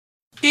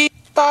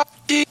Welcome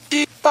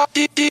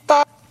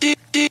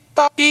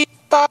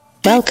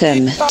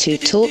to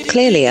Talk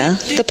Clearlier,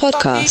 the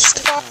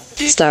podcast,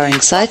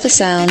 starring Cypher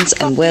Sounds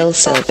and Will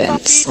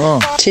Sylvans,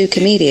 two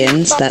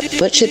comedians that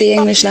butcher the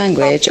English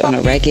language on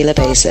a regular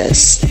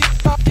basis.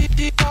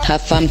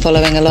 Have fun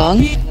following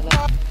along?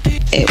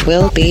 It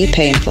will be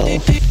painful.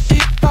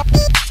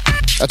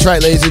 That's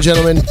right, ladies and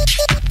gentlemen.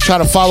 Try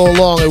to follow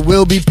along. It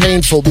will be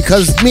painful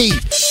because me,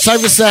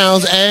 Cypher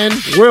Sounds, and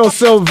Will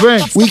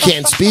Sylvans. We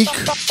can't speak.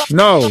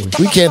 No.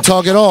 We can't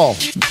talk at all.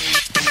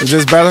 Is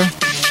this better?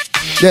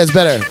 Yeah, it's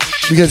better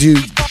because you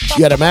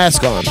got a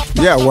mask on.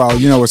 Yeah, well,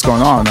 you know what's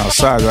going on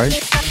outside, right?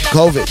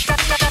 COVID.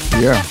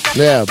 Yeah.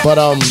 Yeah,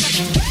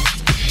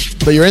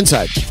 but you're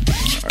inside.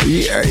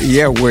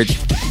 Yeah, with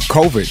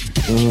COVID.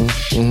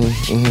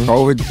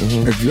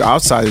 COVID, if you're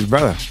outside, it's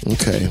better.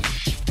 Okay.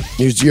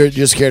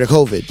 You're scared of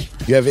COVID.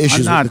 You have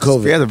issues I'm with the COVID.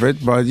 not scared of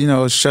it, but,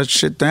 it shuts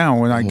shit down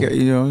when I get,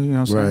 you know what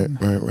I'm saying?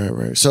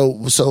 Right. So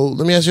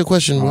let me ask you a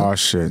question. Oh,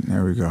 shit.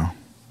 There we go.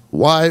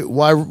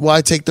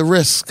 Why take the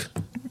risk?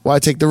 Why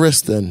take the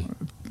risk then?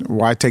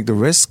 Why take the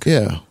risk?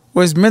 Yeah.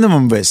 Well, it's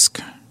minimum risk.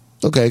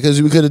 Okay,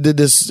 because we could have did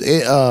this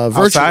virtually.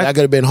 Outside? I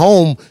could have been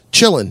home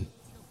chilling.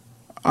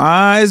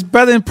 It's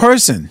better in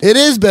person. It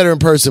is better in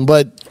person,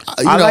 but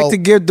I like to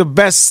give the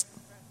best.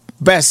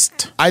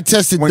 I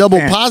tested double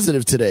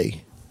positive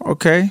today.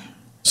 Okay.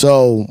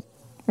 So.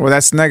 Well,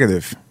 that's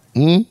negative.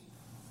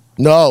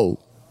 No.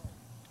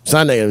 It's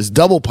not negative. It's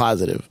double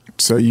positive.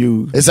 So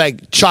It's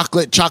like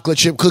chocolate chip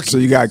cookies. So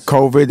you got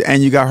COVID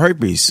and you got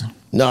herpes.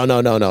 No. I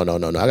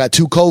got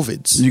two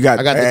COVIDs.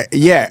 I got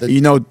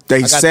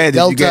they said the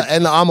Delta you get,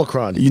 and the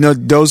Omicron.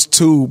 Those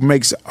two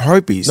makes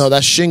herpes. No,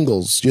 that's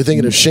shingles. You're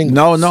thinking of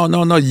shingles.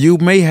 No. You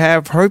may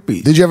have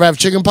herpes. Did you ever have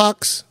chicken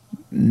pox?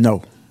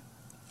 No.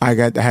 I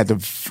had the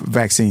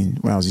vaccine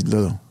when I was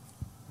little.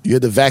 You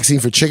had the vaccine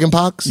for chicken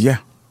pox? Yeah.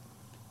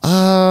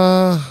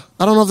 I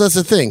don't know if that's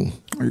a thing.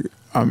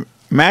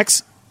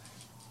 Max?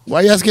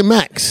 Why are you asking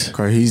Max?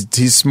 Because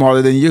he's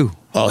smarter than you.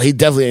 Oh, he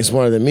definitely ain't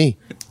smarter than me.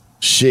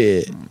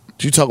 Shit.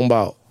 What you talking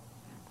about?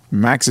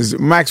 Max,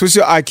 what's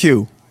your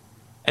IQ?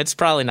 It's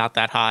probably not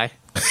that high.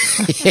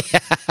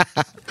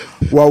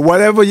 Well,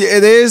 whatever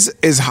it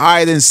is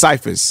higher than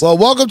Cypher's. Well,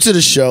 welcome to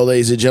the show,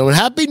 ladies and gentlemen.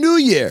 Happy New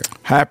Year.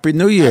 Happy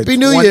New Year. Happy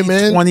New Year,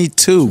 man.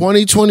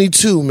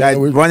 2022, man.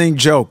 That running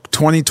joke.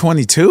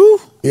 2022?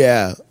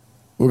 Yeah.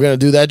 We're going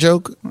to do that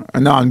joke?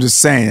 No, I'm just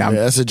saying.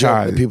 That's a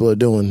joke that people are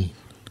doing.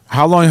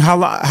 How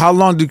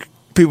long do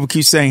people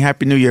keep saying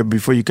Happy New Year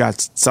before you got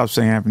stop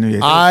saying Happy New Year?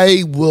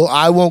 I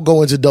won't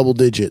go into double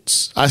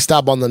digits. I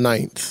stop on the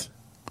 9th.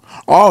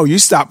 Oh, you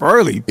stop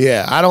early.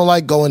 Yeah, I don't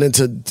like going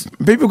into...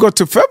 People go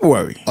to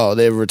February. Oh,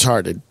 they're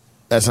retarded.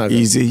 That's not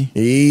easy. Good.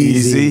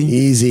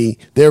 Easy.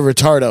 They're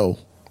retardo.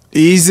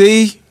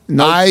 Easy?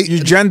 No,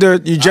 you gender...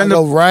 I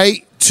go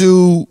right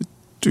to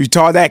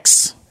retard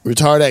X.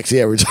 Retard X,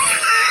 yeah.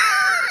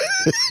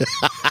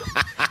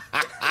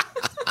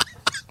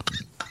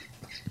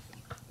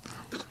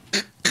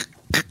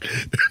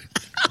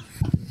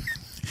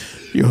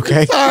 You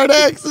okay? Retard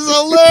X is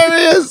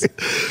hilarious.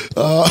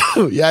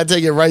 Yeah, I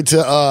take it right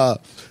to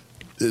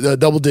the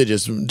double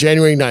digits.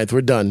 January 9th,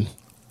 we're done.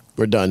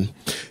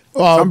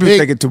 Some people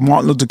take it to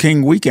Martin Luther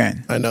King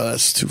weekend. I know,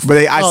 that's too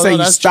funny. But I say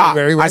you stop.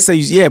 January, right?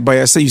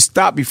 I say you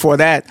stop before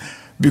that.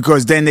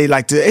 Because then they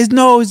like to, it's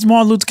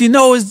Martin Luther King.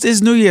 No,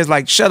 it's New Year's.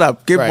 Like, shut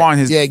up. Give Martin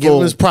his give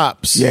him his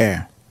props.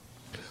 Yeah.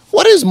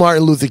 What is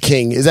Martin Luther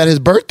King? Is that his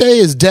birthday?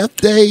 His death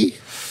day?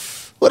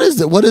 What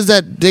is it? What does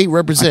that date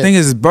represent? I think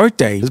it's his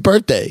birthday. His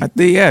birthday. I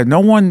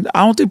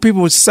don't think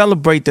people would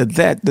celebrate the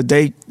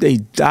day they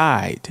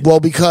died.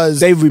 Well, because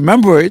they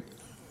remember it.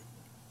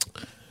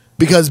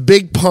 Because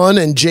Big Pun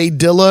and Jay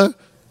Dilla,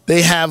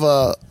 they have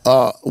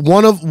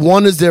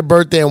one is their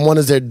birthday and one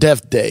is their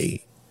death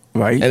day.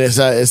 Right, and it's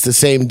the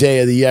same day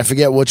of the year. I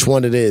forget which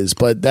one it is,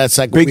 but that's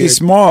like Biggie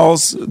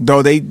Smalls.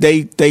 Though they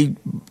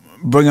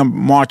bring him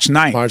March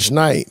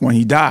 9th when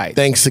he died,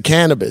 thanks to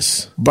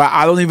cannabis. But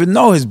I don't even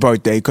know his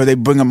birthday because they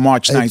bring him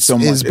March 9th so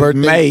much. His birthday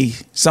May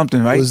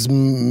something, right? It was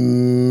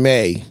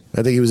May.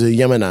 I think he was a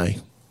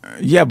Yemeni.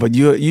 Yeah, but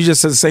you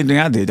just said the same thing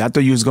I did. I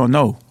thought you was gonna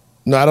know.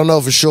 No, I don't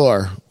know for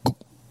sure,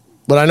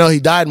 but I know he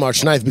died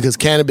March 9th because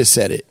cannabis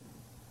said it.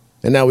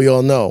 And now we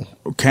all know.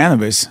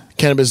 Cannabis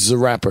is a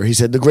rapper. He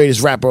said the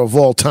greatest rapper of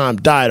all time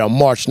died on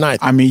March 9th.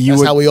 I mean,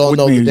 that's how we all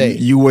know the day.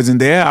 You wasn't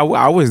there.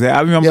 I was there. I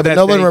remember that.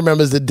 No one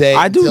remembers the day.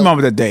 I do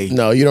remember the day.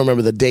 No, you don't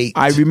remember the date.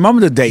 I remember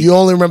the date. You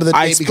only remember the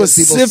date because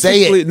people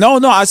say it. No,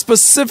 I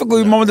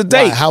specifically remember the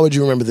date. Why? How would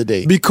you remember the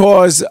date?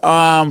 Because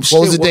what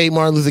was the date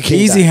Martin Luther King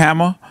Easy died?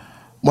 Hammer.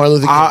 Martin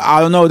Luther King. I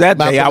don't know that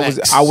Malcolm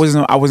day. X. I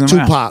wasn't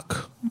around.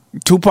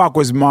 Tupac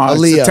was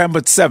September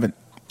 7th.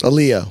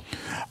 Aaliyah.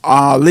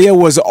 Aaliyah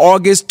was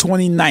August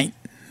 29th.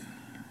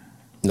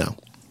 No.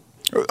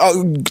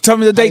 Tell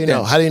me the date.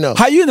 How do you know?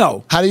 How you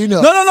know? How do you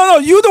know? No.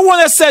 You the one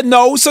that said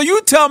no, so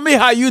you tell me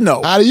how you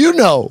know. How do you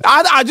know?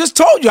 I just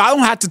told you. I don't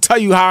have to tell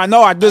you how I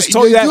know. I just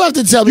told you that. You have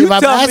to tell me if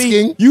I'm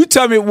asking. You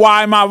tell me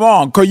why am I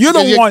wrong? Because you're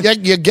the one.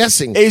 You're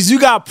guessing. You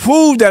got to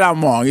prove that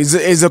I'm wrong.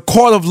 It's a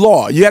court of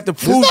law. You have to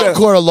prove It's not that. a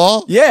court of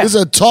law. Yeah. This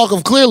is a talk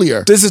of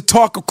Clearlier. This is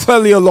talk of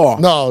Clearlier law.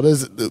 No,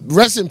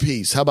 rest in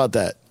peace. How about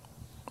that?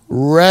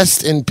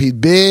 Rest in peace.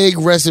 Big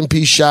rest in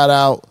peace shout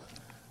out.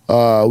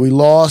 We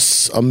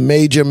lost a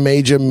major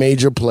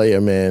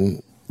player,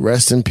 man.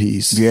 Rest in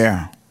peace.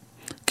 Yeah.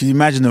 Can you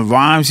imagine the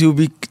rhymes he would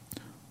be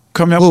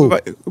coming up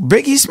with?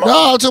 Biggie Smalls?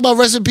 No, I'm talking about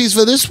rest in peace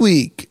for this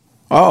week.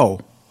 Oh.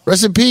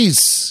 Rest in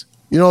peace.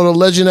 You know the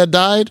legend that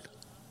died?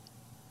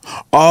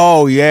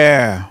 Oh,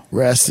 yeah.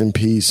 Rest in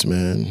peace,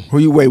 man.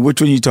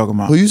 Which one you talking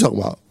about? Who you talking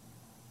about?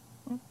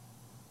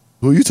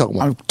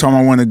 I'm talking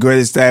about one of the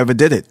greatest that ever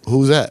did it.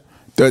 Who's that?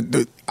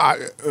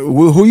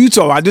 Who you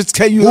talking about? I just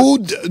tell you.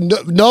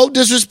 No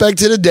disrespect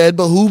to the dead,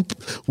 but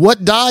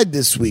what died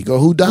this week or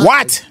who died?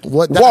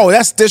 What died? Whoa,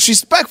 that's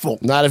disrespectful.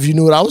 Not if you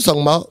knew what I was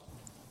talking about.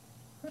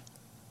 I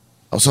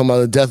was talking about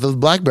the death of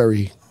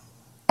BlackBerry.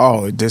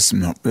 Oh, this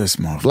month.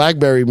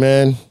 BlackBerry,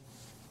 man.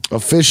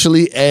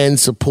 Officially end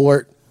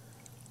support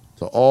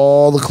to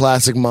all the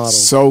classic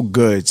models. So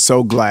good.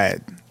 So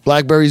glad.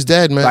 BlackBerry's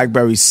dead, man.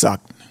 BlackBerry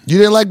sucked. You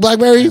didn't like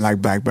BlackBerry? I didn't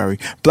like BlackBerry.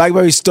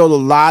 BlackBerry stole a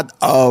lot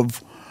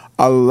of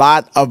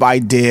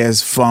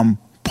ideas from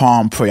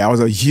Palm Pre. I was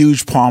a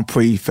huge Palm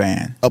Pre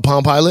fan. A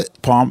Palm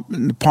Pilot? Palm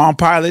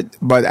Pilot,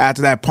 but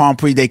after that Palm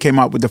Pre, they came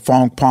out with the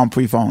Palm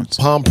Pre phones.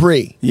 Palm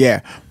Pre.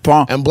 Yeah.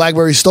 And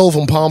BlackBerry stole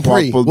from Palm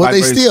Pre. What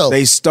they steal?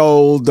 They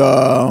stole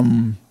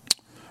the.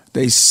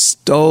 They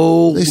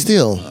stole.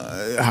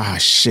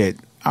 Shit.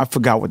 I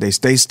forgot what they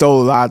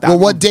stole a lot. Well,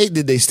 what date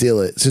did they steal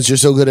it? Since you're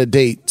so good at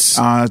dates,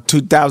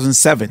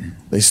 2007.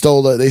 They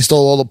stole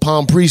all the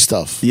Palm Pre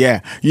stuff.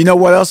 Yeah, you know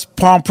what else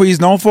Palm Pre is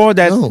known for?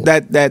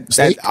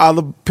 That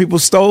other people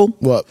stole.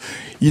 What?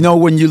 You know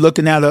when you're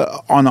looking at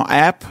on an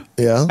app,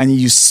 yeah, and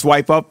you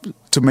swipe up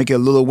to make it a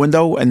little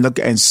window and look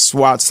and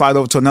slide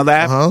over to another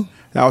app.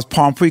 That was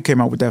Palm Pre came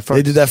out with that first.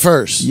 They did that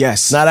first.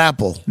 Yes, not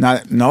Apple.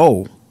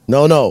 No.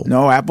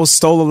 Apple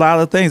stole a lot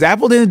of things.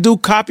 Apple didn't do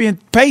copy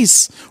and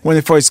paste when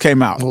it first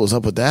came out. What was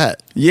up with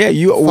that? Yeah,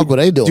 what were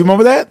they doing? Do you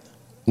remember that?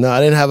 No, I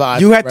didn't have an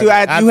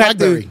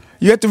iPhone.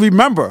 You had to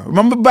remember.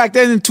 Remember back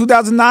then in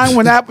 2009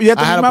 when Apple, you had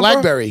to remember? I had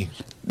a BlackBerry.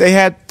 They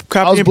had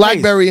copy I was and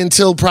BlackBerry paste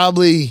until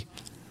probably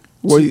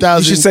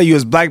 2000. You should say you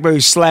was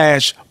BlackBerry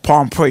 /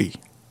 Palm Pre.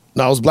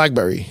 No, it was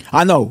BlackBerry.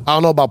 I know. I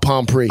don't know about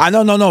Palm Pre. I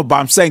know, no, but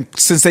I'm saying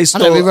since they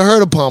stole. I never even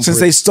heard of Palm Pre.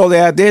 Since they stole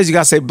their ideas, you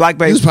got to say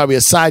BlackBerry. You was probably a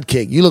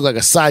sidekick. You look like a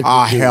sidekick.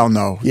 Ah, hell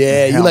no.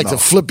 Yeah, you like to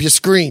flip your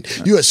screen.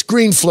 You a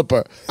screen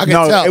flipper. I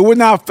can tell. It was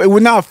not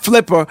a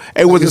flipper.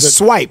 It was a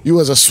swipe. You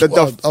was a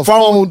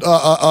phone,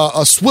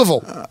 a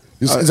swivel.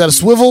 Is that a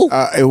swivel?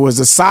 It was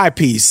a side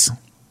piece.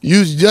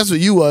 That's what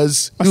you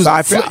was.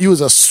 You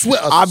was a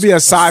swivel. I'll be a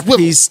side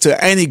piece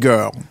to any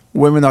girl.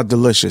 Women are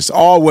delicious.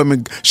 All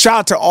women. Shout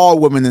out to all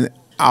women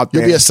out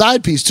there. You'll be a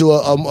side piece to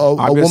a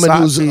woman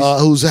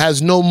who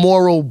has no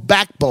moral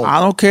backbone. I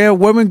don't care.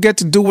 Women get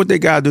to do what they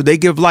gotta do. They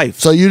give life.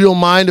 So you don't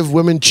mind if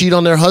women cheat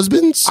on their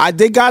husbands?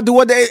 They gotta do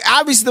what they.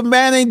 Obviously, the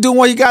man ain't doing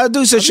what he gotta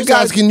do. So she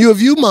got asking you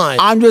if you mind.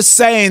 I'm just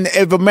saying,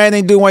 if a man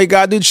ain't doing what he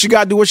gotta do, she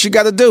gotta do what she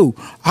gotta do.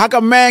 How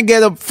come man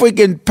get a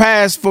freaking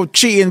pass for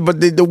cheating,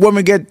 but the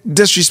woman get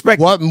disrespected?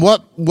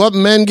 What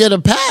men get a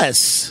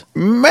pass?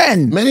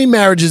 Men. Many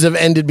marriages have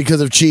ended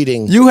because of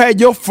cheating. You had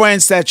your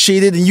friends that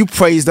cheated and you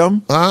praised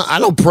them. I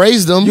don't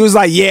praise them. You was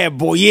like, yeah,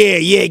 boy,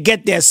 yeah,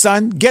 get that,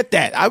 son, get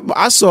that.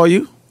 I saw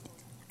you.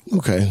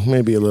 Okay,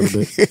 maybe a little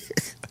bit.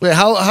 Wait,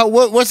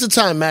 what's the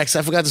time, Max?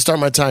 I forgot to start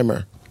my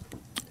timer.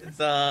 It's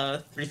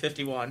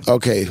 3:51.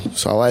 Okay,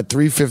 so I'll add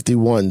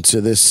 3:51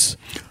 to this.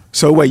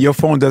 So wait, your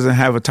phone doesn't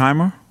have a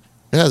timer?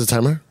 It has a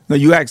timer. No,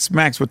 you asked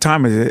Max what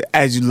time is it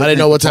as you. I didn't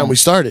know what time we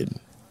started.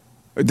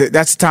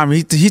 That's the time.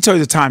 He told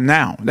you the time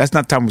now. That's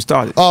not the time we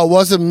started. Oh,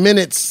 what's the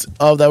minutes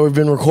of that we've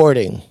been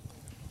recording?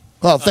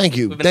 Oh, thank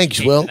you. Thanks,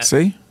 Will. Minutes.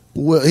 See?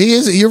 Well,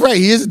 you're right.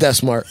 He is that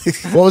smart.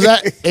 What was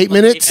that? 8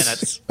 minutes? 8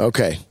 minutes.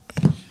 Okay.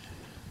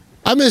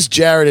 I miss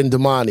Jared and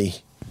Damani.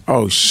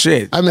 Oh,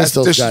 shit. I miss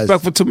those guys.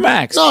 Disrespectful to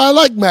Max. No, I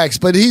like Max,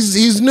 but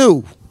he's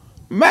new.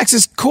 Max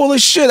is cool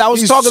as shit. I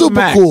was He's talking to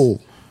Max. super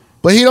cool.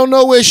 But he don't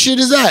know where shit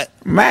is at.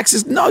 Max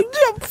is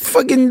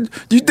fucking.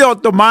 You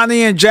thought Damani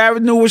and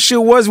Jared knew what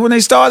shit was when they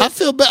started? I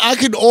feel bad. I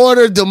could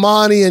order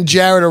Damani and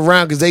Jared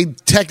around because they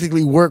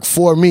technically work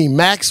for me.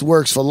 Max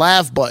works for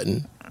Laugh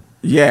Button.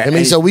 Yeah. I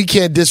mean, so we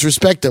can't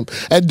disrespect him.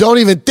 And don't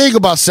even think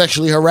about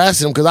sexually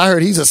harassing him because I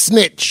heard he's a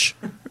snitch.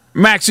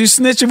 Max, you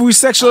snitch if we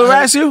sexually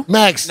harass you?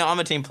 Max. No, I'm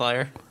a team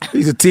player.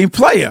 He's a team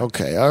player.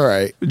 Okay, all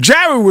right.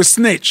 Jared was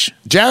snitch.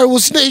 Jared will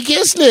snitch. He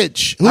can't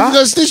snitch. Who's going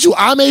to snitch you?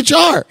 I'm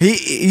HR.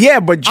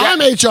 But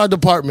I'm HR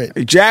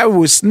department. Jared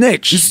was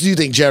snitch. You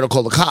think Jared will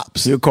call the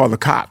cops? He'll call the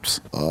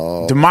cops.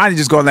 Oh. Damani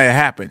just going to let it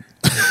happen.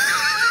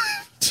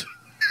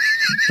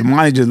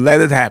 Damani just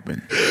let it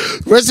happen.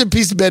 Rest in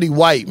peace to Betty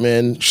White,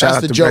 man. Shout That's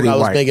out the to joke Betty I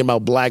was White. making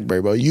about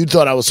BlackBerry, bro. You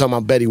thought I was talking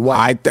about Betty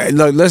White.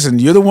 Look, listen,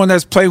 you're the one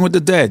that's playing with the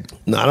dead.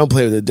 No, I don't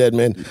play with the dead,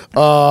 man.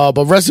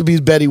 But rest in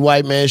peace, Betty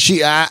White, man.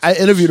 I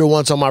interviewed her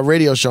once on my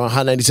radio show on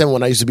Hot 97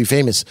 when I used to be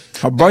famous.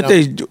 Her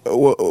birthday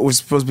was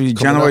supposed to be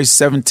January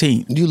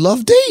 17th. You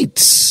love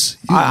dates.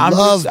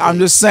 I'm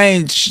just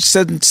saying, she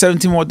said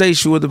 17 more days,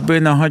 she would have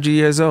been 100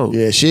 years old.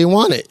 Yeah, she didn't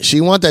want it. She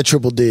didn't want that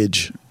triple dig.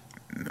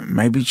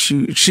 Maybe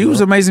she was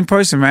an amazing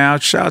person, man.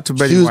 Shout out to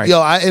Betty White.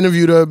 I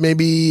interviewed her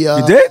maybe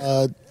You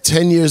did?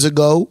 10 years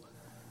ago.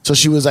 So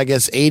she was, I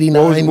guess,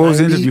 89. What was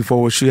the 90. interview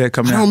for? What she had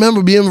coming I don't out?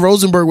 remember. Me and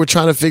Rosenberg were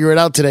trying to figure it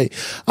out today.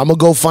 I'm going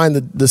to go find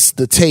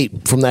the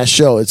tape from that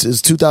show.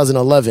 It's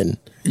 2011.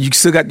 You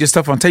still got your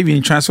stuff on tape and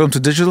you transfer them to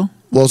digital?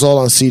 Well, it's all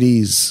on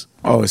CDs.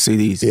 Oh,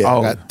 CDs. Yeah,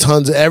 Oh, I got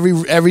tons of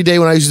every day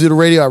when I used to do the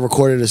radio, I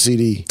recorded a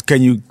CD.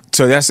 can you?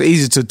 So that's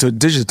easy to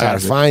digitize. I gotta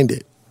find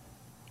it.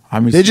 How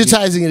many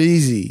Digitizing it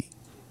easy.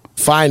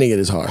 Finding it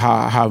is hard.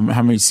 How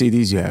many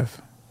CDs you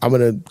have? I'm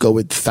gonna go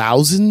with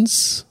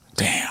thousands.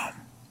 Damn.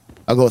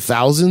 I'll go with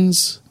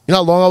thousands. You know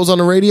how long I was on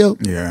the radio?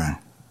 Yeah.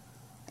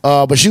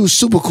 But she was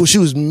super cool. She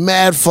was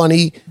mad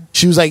funny.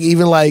 She was like,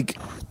 even like,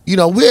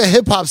 we're a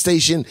hip hop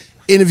station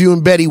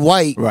interviewing Betty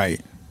White. Right.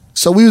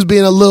 So we was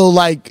being a little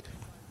like,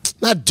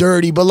 not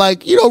dirty, but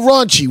like,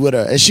 raunchy with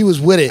her. And she was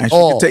with it And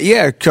all.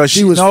 because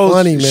she was knows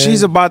funny, man.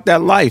 she's about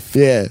that life.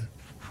 Yeah.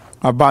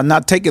 About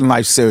not taking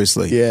life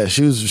seriously. Yeah,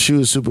 she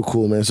was super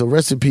cool, man. So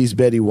rest in peace,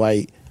 Betty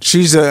White.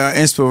 She's an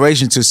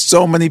inspiration to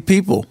so many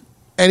people.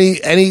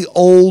 Any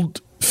old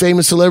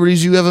famous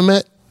celebrities you ever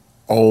met?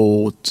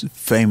 Old,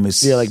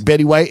 famous. Yeah, like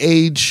Betty White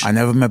age. I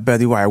never met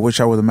Betty White. I wish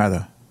I would have met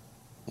her.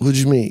 Who'd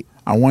you meet?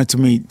 I wanted to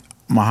meet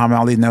Muhammad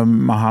Ali. Never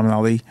met Muhammad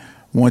Ali.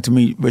 Wanted to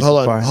meet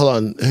Richard Pryor.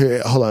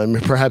 Hold on.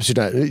 Perhaps you're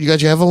not. You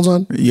got your headphones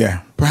on?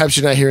 Yeah. Perhaps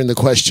you're not hearing the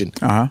question.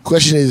 Uh-huh.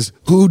 Question is,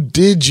 who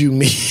did you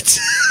meet?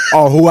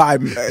 Oh, who I?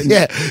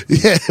 yeah.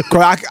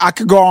 'Cause I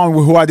could go on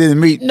with who I didn't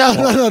meet. No.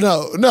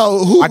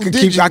 Who I could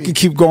did you I meet? could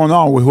keep going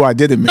on with who I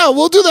didn't meet. No,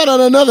 we'll do that on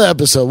another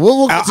episode.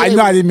 We'll I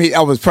know I didn't meet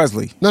Elvis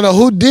Presley. No.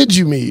 Who did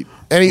you meet?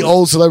 Any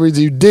old celebrities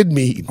you did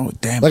meet? Oh,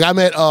 damn. Like I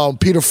met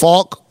Peter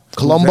Falk,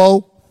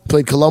 Columbo.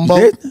 Played Columbo.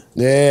 You did?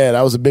 Yeah,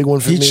 that was a big one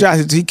for me.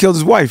 He killed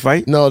his wife,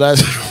 right? No,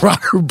 that's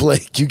Robert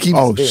Blake. You keep.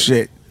 Oh saying.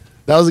 shit.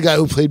 That was the guy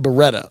who played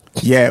Beretta.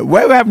 Yeah.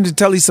 What happened to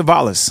Telly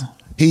Savalas?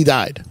 He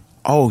died.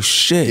 Oh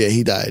shit. Yeah,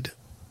 he died.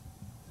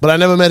 But I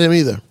never met him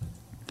either.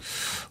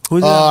 Who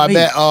did I meet?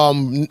 met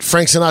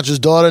Frank Sinatra's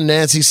daughter,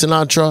 Nancy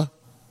Sinatra.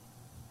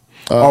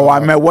 I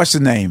met what's the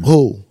name?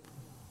 Who?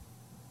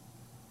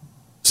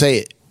 Say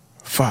it.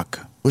 Fuck.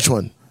 Which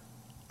one?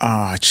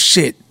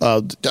 Shit.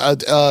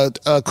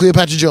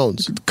 Cleopatra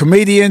Jones.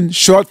 Comedian,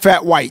 short,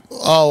 fat, white.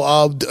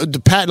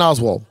 Patton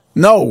Oswalt.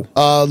 No.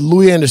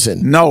 Louis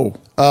Anderson. No.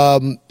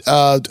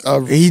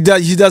 He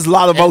does a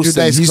lot of Andrew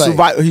roasting. Dice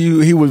Clay.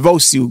 He would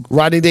roast you.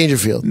 Rodney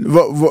Dangerfield.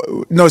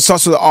 No, it's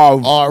also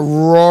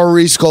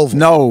Rory Scovel.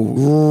 no,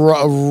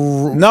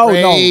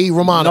 Ray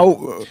Romano.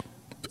 No.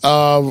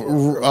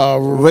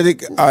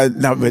 Riddick,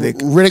 not Riddick.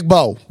 Riddick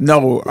Bowe.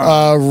 No.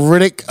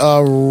 Riddick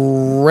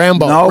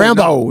Rambo.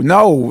 Rambo.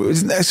 No.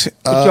 Isn't that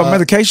your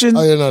medication?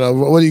 Oh, no.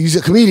 What he's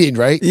a comedian,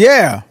 right?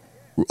 Yeah.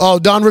 Oh,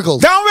 Don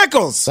Rickles. Don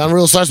Rickles. Don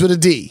Rickles starts with a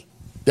D.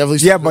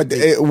 Definitely. Yeah, starts with but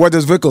a D. what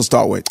does Rickles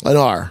start with? An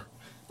R.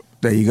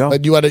 There you go.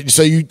 But you had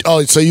so you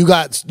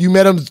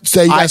met him.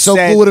 Say you got so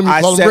cool with him. You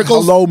call him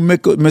Rickles. Hello,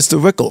 Mr.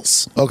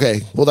 Rickles.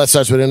 Okay, well that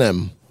starts with an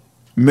M.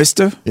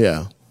 Mister.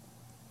 Yeah,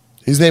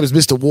 his name is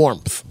Mr.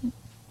 Warmth.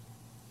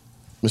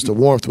 Mr.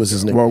 Warmth was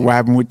his name. Well, what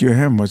happened with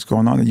him? What's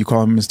going on? You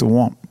call him Mr.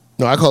 Warmth?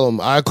 No, I called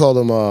him.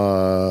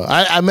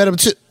 I met him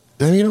too.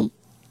 Did I meet him?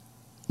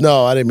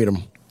 No, I didn't meet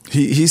him.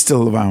 He's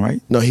still around,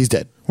 right? No, he's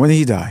dead. When did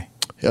he die?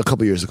 A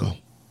couple years ago.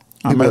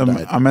 I He met both him.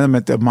 died. I met him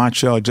at the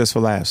Montreal Just for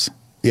Laughs.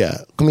 Yeah,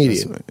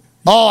 comedian. That's right.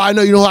 Oh, I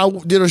know. You know who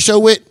I did a show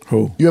with?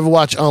 Who? You ever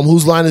watch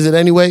Whose Line Is It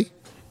Anyway?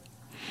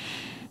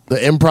 The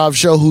improv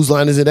show, Whose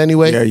Line Is It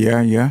Anyway?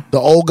 Yeah. The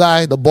old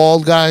guy, the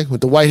bald guy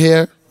with the white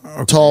hair,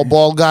 tall,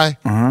 bald guy.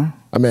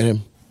 I met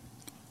him.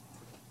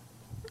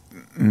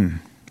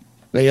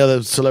 Any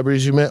other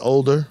celebrities you met?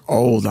 Older?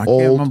 Old. I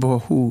can't remember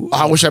who.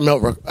 I wish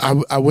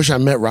I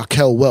met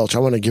Raquel Welch. I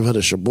want to give her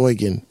the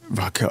Sheboygan.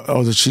 Raquel.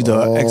 Oh, she's the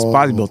ex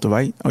bodybuilder,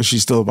 right? Or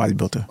she's still a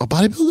bodybuilder? A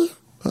bodybuilder?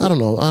 I don't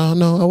know. I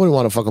wouldn't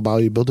want to fuck a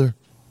bodybuilder.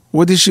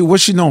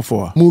 What's she known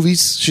for?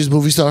 Movies. She's a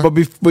movie star. But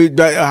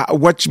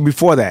what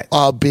before that?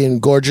 Being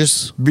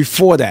gorgeous.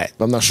 Before that,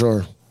 I'm not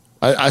sure.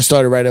 I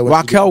started right away.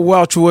 Raquel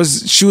Welch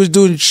was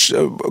doing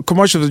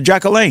commercials with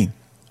Jack LaLanne.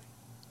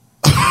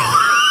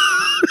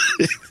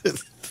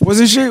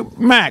 Wasn't she,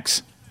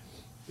 Max?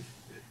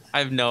 I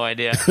have no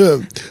idea.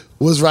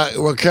 Was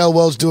Raquel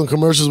Welch doing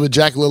commercials with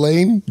Jack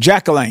LaLanne?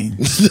 Jack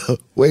LaLanne.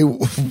 Wait,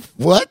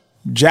 what?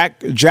 Jack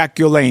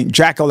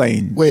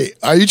LaLanne. Wait,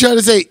 are you trying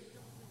to say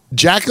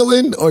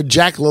Jacqueline or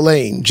Jack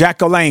LaLanne? Jack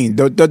LaLanne,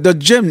 the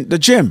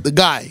gym, The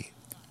guy.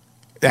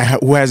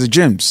 who has the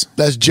gyms.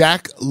 That's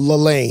Jack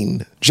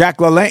LaLanne. Jack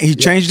LaLanne. He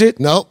changed it.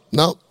 No,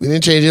 he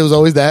didn't change it. It was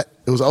always that.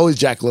 It was always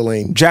Jack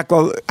LaLanne.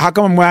 How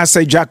come when I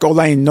say Jack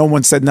LaLanne, no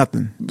one said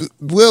nothing?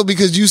 Well,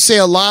 because you say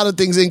a lot of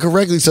things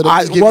incorrectly, so they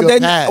just give you a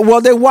pass.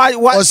 Well, then why?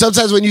 Or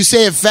sometimes when you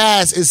say it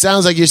fast, it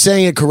sounds like you're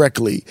saying it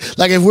correctly.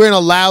 Like if we're in a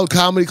loud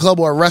comedy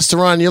club or a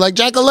restaurant, and you're like,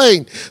 Jack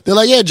LaLanne. They're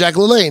like, yeah, Jack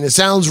LaLanne. It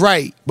sounds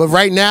right. But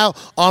right now,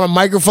 on a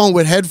microphone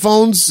with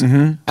headphones,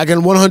 I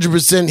can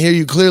 100% hear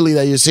you clearly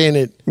that you're saying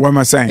it What am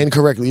I saying?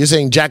 incorrectly. You're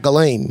saying Jack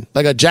LaLanne,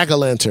 like a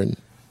jack-o'-lantern.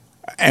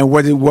 And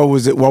what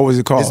was it? What was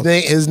it called?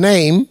 His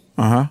name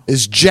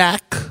is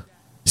Jack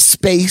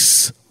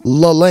Space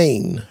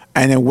LaLanne.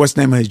 And then what's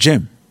the name of his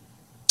gym?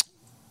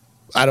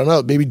 I don't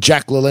know. Maybe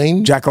Jack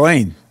LaLanne? Jack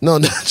LaLanne. No,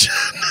 not Jack.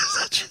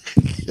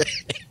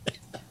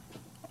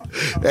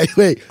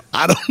 Anyway,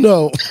 I don't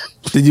know.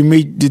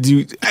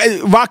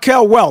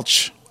 Raquel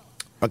Welch.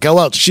 Raquel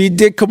Welch. She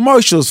did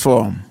commercials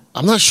for him.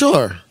 I'm not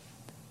sure.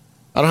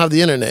 I don't have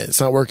the internet. It's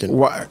not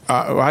working.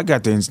 I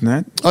got the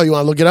internet. Oh, you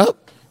want to look it up?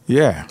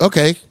 Yeah.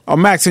 Okay. Oh,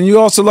 Max, and you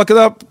also look it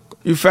up?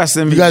 You faster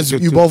than me.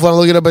 You both want to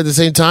look it up at the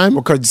same time?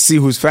 Because to see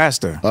who's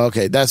faster.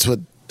 Okay, that's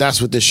what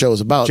this show is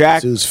about.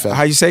 Jack, Who's faster.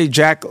 how you say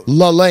Jack?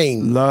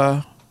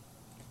 LaLanne.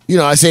 You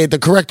know, I say it the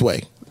correct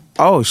way.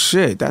 Oh,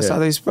 shit. That's how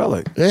they spell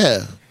it.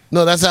 Yeah.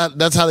 No, that's how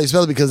they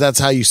spell it because that's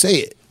how you say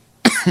it.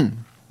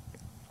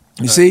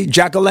 You see,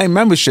 Jack LaLanne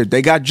membership,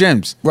 they got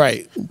gyms.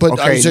 Right. But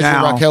are you searching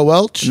for Raquel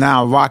Welch?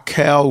 Now,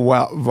 Raquel.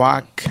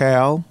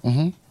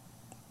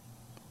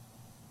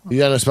 You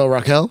got to spell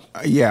Raquel?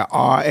 Yeah,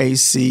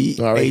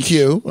 R-A-C-H.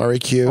 R-A-Q.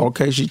 R-A-Q.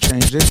 Okay, she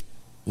changed it.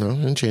 No, I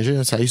didn't change it.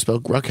 That's how you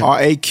spell Raquel.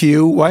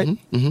 R-A-Q, what?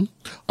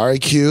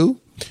 R-A-Q.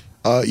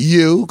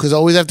 U, because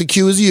always after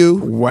Q is U.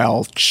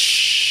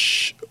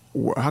 Welch.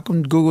 How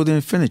come Google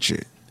didn't finish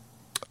it?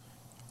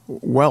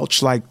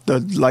 Welch, like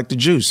the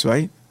juice,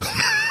 right?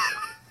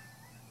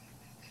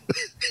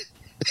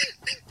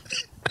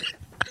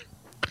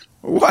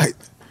 What?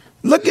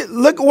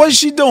 Look what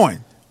she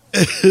doing.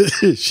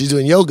 She's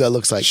doing yoga, it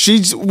looks like. She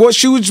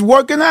was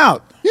working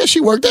out. Yeah, she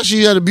worked out.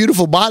 She had a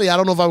beautiful body. I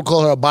don't know if I would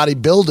call her a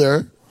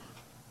bodybuilder.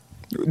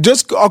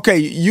 Just okay,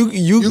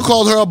 you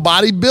called her a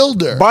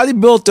bodybuilder.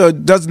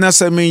 Bodybuilder doesn't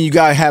necessarily mean you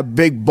gotta have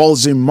big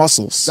bulging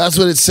muscles. That's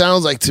what it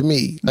sounds like to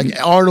me. Like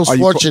Arnold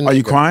Schwarzenegger. Are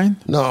you crying?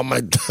 No,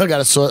 I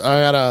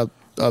got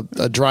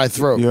a dry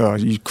throat. Yeah,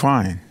 you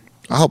crying.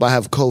 I hope I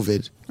have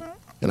COVID,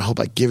 and I hope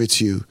I give it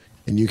to you,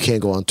 and you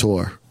can't go on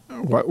tour.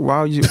 Why?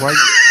 Why?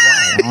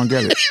 I don't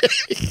get it.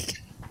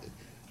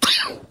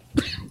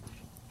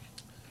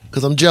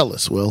 Because I'm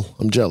jealous, Will.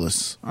 I'm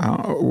jealous.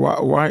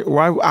 Why?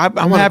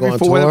 I'm happy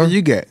for whatever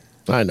you get.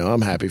 I know.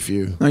 I'm happy for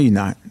you. No, you're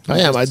not. I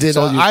am. I did.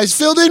 I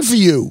filled in for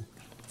you.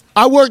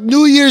 I worked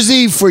New Year's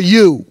Eve for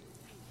you.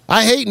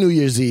 I hate New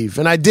Year's Eve,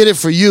 and I did it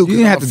for you. You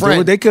didn't have to do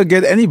it. They could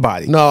get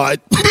anybody. No,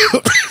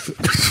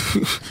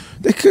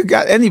 they could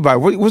got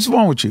anybody. What's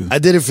wrong with you? I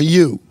did it for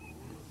you.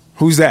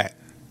 Who's that?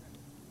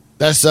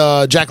 That's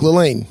Jack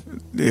LaLanne.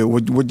 Yeah,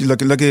 would you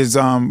look at his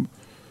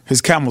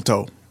camel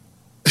toe?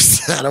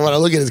 I don't want to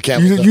look at his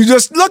camel toe. You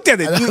just looked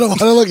at it. I don't want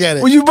to look at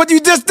it. But you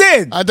just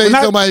did. I thought you were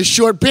talking about his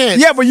short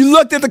pants. Yeah, but you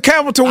looked at the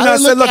camel toe when I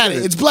said look at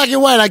it. It's black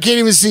and white. I can't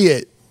even see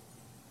it.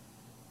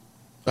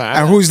 Right,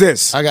 and who's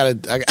this? I got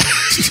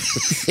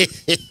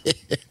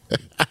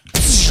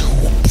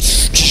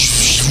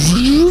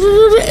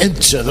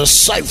Enter the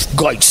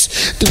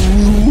Zeitgeist.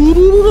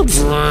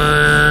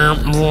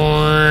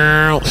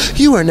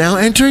 You are now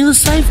entering the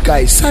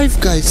Zeitgeist.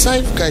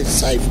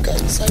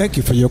 Thank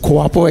you for your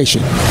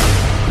cooperation.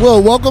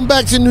 Well, welcome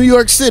back to New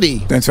York City.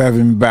 Thanks for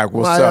having me back.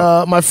 What's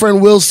up? My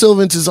friend Will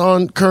Sylvans is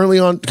currently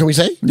on. Can we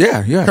say?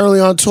 Yeah.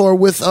 Currently on tour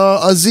with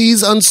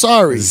Aziz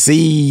Ansari.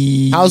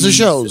 How's the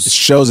shows?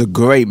 Shows are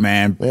great,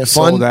 man. Fun?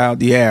 Sold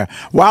out. Yeah.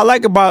 What I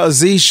like about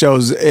Aziz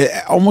shows,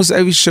 almost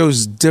every show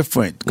is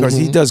different because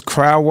he does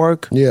crowd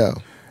work. Yeah.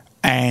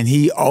 And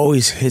he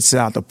always hits it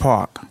out the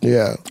park.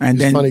 Yeah. And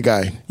he's then a funny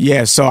guy.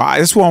 Yeah. So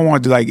that's what I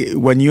wanted to like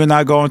when you and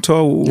I go on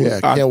tour.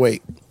 Yeah. Can't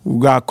wait. We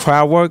got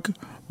crowd work.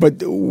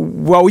 But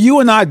what you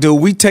and I do,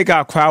 we take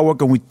our crowd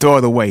work and we throw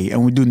it away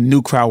and we do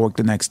new crowd work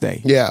the next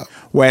day. Yeah.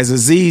 Whereas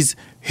Aziz,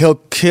 he'll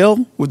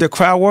kill with the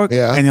crowd work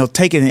and he'll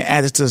take it and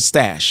add it to the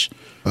stash.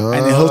 And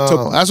then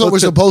that's what we're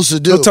supposed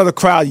to do. He'll tell the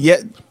crowd,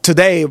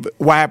 today,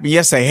 what happened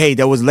yesterday, hey,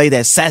 there was a lady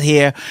that sat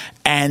here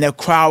and the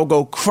crowd will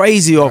go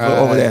crazy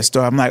over that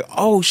story. I'm like,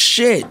 oh,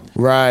 shit.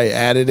 Right,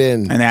 add it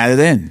in.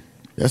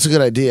 That's a good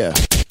idea.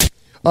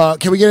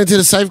 Can we get into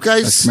the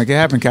Zeitgeist? Let's make it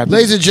happen, Captain.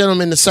 Ladies and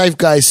gentlemen, the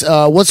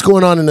Zeitgeist. What's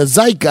going on in the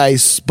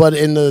Zeitgeist, but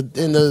in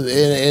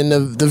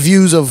the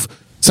views of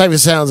Cypher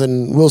Sounds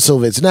and Will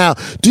Sylvans. Now,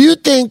 do you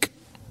think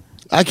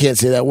I can't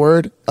say that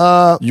word?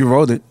 You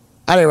wrote it.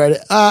 I didn't write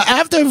it.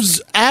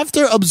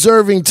 After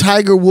observing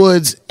Tiger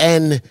Woods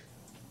and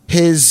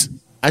his,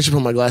 I should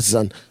put my glasses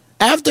on.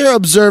 After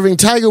observing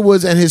Tiger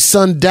Woods and his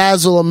son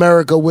dazzle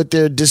America with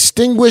their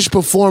distinguished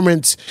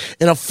performance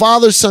in a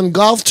father-son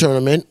golf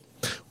tournament,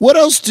 what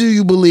else do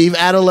you believe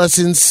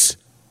adolescents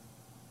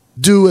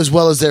do as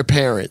well as their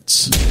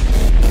parents?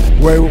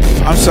 Wait,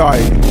 I'm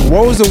sorry.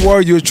 What was the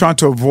word you were trying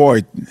to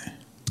avoid?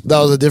 That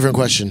was a different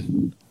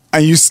question.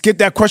 And you skip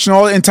that question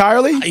all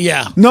entirely?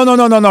 Yeah. No.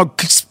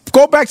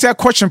 Go back to that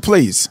question,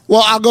 please.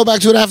 Well, I'll go back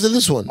to it after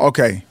this one.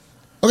 Okay.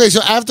 Okay,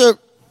 so after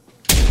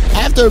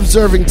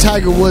observing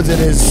Tiger Woods and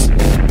his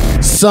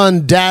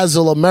son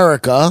dazzle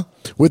America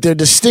with their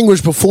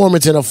distinguished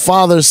performance in a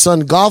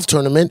father-son golf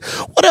tournament,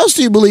 what else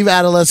do you believe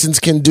adolescents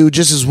can do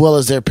just as well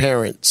as their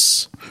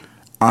parents?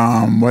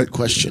 What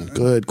Question.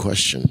 Good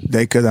question.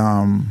 they could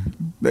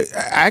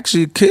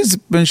actually kids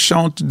have been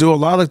shown to do a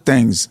lot of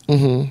things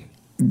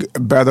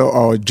better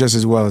or just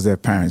as well as their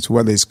parents.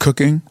 Whether it's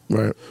cooking,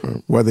 Right.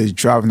 whether it's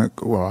driving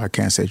I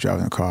can't say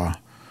driving a car,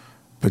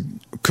 but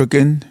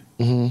cooking,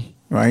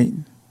 right?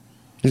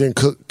 You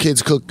think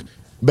kids cook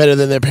better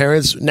than their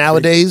parents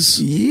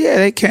nowadays? Yeah,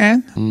 they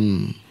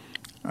can.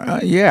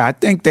 Yeah, I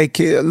think they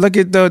can. Look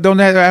at don't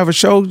they have a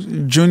show,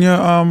 Junior?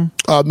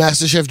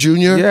 MasterChef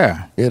Junior?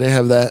 Yeah. Yeah, they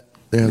have that.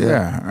 They have that.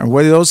 Yeah, and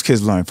what do those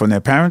kids learn from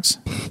their parents?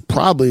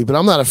 Probably, but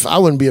I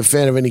wouldn't be a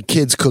fan of any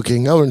kids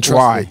cooking. I wouldn't trust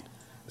Why? them.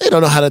 They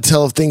don't know how to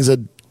tell if things are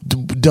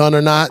done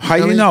or not. How what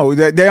I you mean? know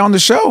they're on the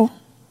show?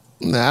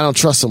 Nah, I don't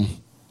trust them.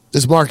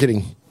 It's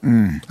marketing.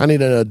 I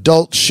need an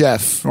adult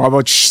chef. What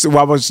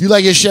about You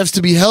like your chefs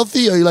to be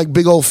healthy, or you like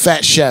big old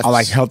fat chefs? I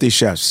like healthy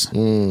chefs.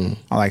 I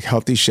like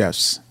healthy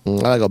chefs. I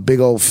like a big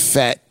old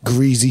fat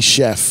greasy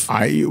chef.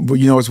 But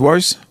you know what's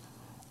worse?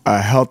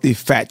 A healthy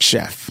fat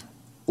chef.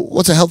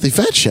 What's a healthy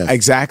fat chef?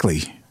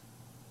 Exactly.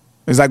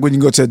 It's like when you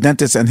go to the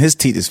dentist and his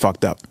teeth is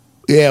fucked up.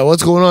 Yeah,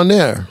 what's going on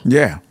there?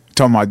 Yeah.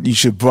 Talking about you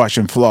should brush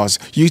and floss.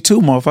 You too,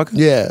 motherfucker.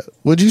 Yeah,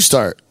 when'd you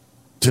start?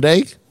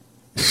 Today?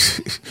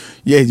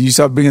 Yeah, you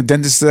start being a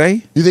dentist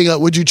today? You think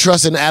would you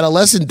trust an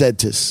adolescent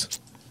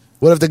dentist?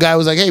 What if the guy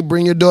was like, "Hey,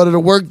 bring your daughter to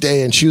work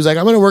day," and she was like,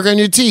 "I'm going to work on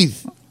your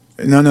teeth."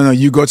 No.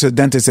 You go to the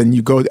dentist and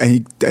you go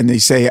and they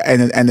say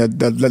and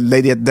the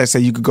lady that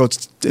say you could go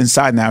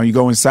inside now. You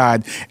go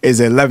inside is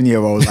an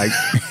 11-year-old. Like,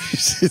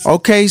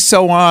 okay,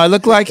 so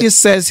look like it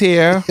says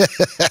here.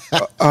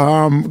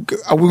 We're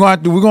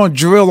gonna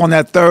drill on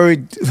that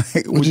third.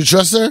 Would you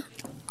trust her?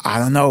 I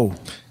don't know.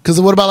 Because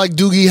what about like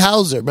Doogie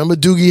Howser? Remember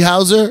Doogie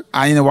Howser?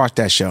 I didn't watch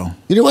that show.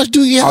 You didn't watch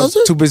Doogie I was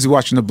Howser? too busy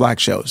watching the black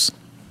shows.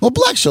 What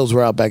black shows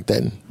were out back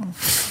then?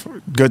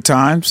 Good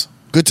Times.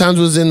 Good Times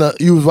was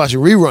you was watching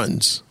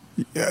reruns.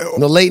 In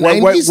the late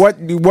 90s?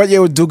 What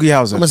year was Doogie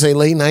Howser? I'm going to say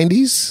late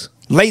 90s.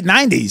 Late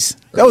 90s.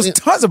 There was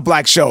tons of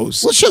black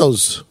shows. What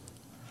shows?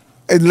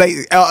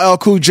 Late LL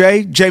Cool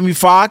J, Jamie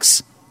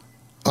Foxx,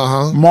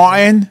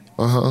 Martin.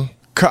 Bernie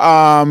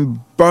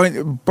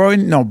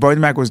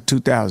Mac was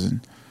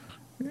 2000.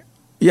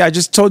 Yeah, I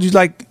just told you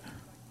like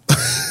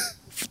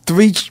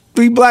three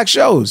black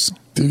shows.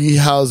 Doogie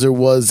Howser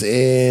was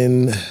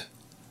in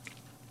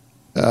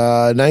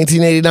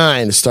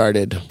 1989 it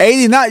started.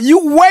 89.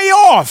 You way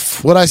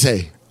off. What'd I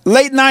say?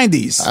 Late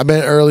 90s. I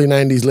meant early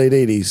 90s, late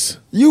 80s.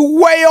 You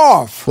way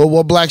off. Well,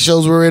 what black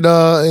shows were in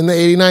the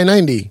 89,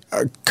 90?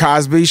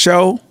 Cosby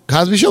Show.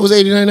 Cosby Show was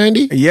 89,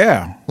 90?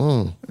 Yeah.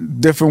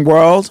 Different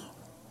World.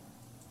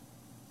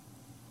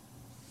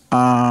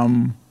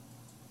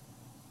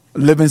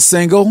 Living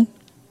Single.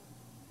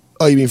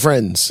 Oh, you mean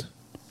Friends?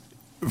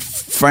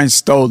 Friends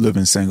stole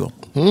Living Single.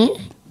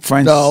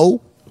 Friends. No.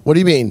 What do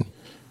you mean?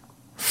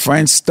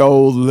 Friends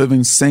stole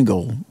Living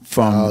Single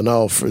from. Oh,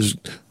 no.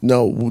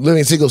 No,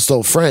 Living Single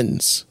stole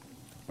Friends.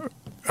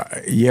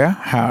 Yeah?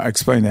 How?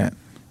 Explain that.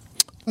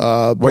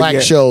 Black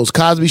shows.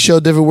 Cosby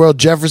Show, Different World,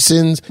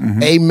 Jeffersons,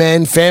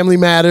 Amen, Family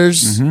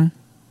Matters,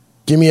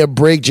 Give Me a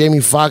Break, Jamie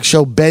Foxx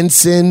Show,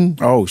 Benson.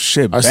 Oh,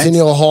 shit.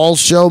 Arsenio Hall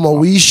Show,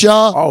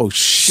 Moesha. Oh,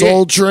 shit.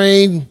 Soul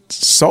Train.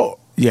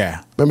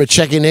 Yeah. Remember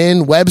Checking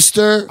In,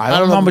 Webster? I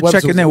don't remember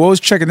Checking In. What was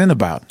Checking In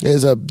about?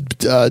 There's a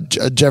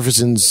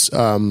Jefferson's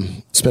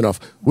spinoff.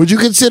 Would you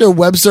consider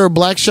Webster a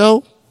black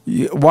show?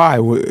 Why?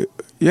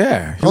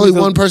 Yeah. Only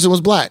one person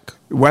was black.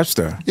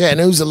 Webster. Yeah, and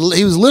he was a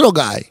little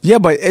guy. Yeah,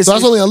 but So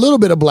that's only a little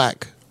bit of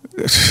black.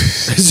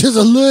 It's just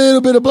a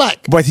little bit of black.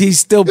 But he's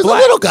still He's black.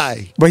 a little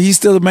guy. But he's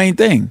still the main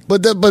thing.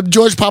 But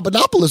George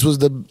Papadopoulos was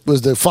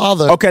the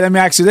father. Okay, let me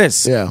ask you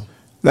this. Yeah.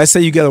 Let's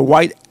say you get a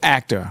white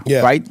actor,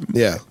 Yeah. right?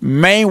 Yeah.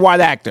 Main white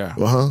actor.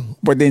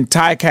 But the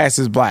entire cast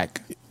is black.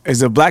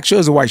 Is it a black show or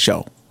is it a white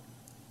show?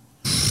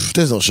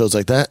 There's no shows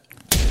like that.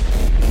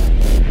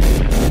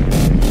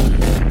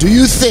 Do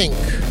you think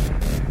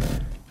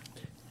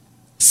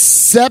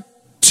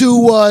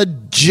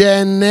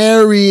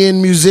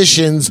septuagenarian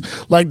musicians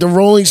like the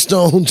Rolling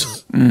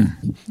Stones,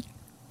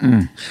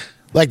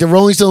 like the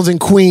Rolling Stones and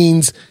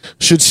Queens,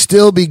 should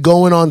still be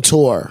going on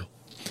tour?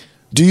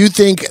 Do you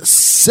think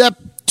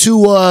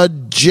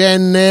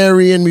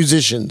septuagenarian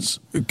musicians,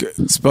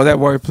 Spell that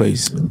word,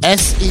 please.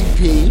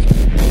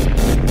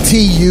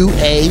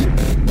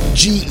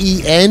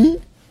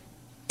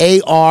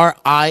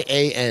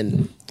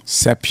 SEPTUAGENARIAN,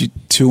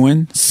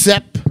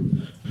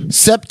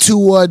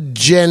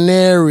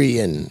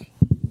 septuagenarian?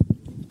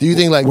 Do you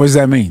think like What does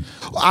that mean?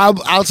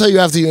 I'll tell you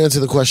after you answer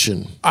the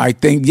question. I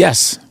think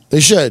yes. They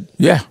should.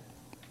 Yeah.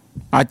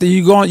 I think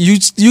you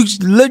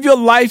live your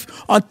life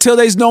until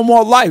there's no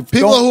more life.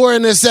 People who are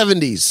in their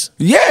 70s.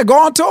 Yeah, go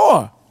on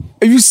tour.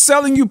 If you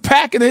selling, you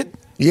packing it.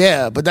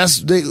 Yeah, but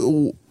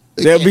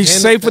They'll be can't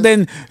safer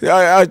than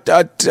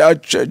Chernobyl.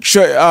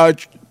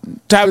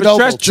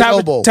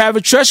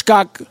 Tavis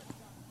Treshcock.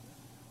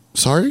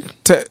 Sorry?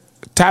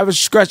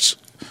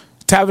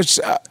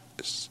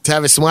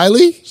 Tavis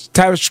Smiley?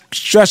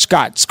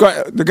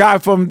 Treshcott. The guy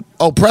from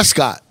Oh,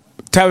 Prescott.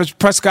 Tavis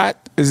Prescott.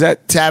 Is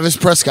that Tavis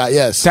Prescott,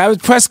 yes.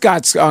 Tavis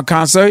Prescott's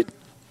concert?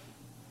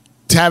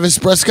 Tavis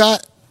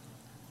Prescott?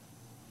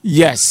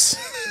 Yes.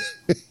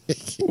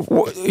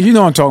 You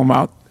know what I'm talking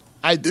about.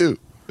 I do.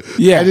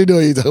 Yeah. I do know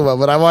what you're talking about,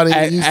 but I wanted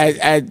to use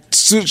at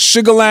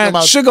Sugarland,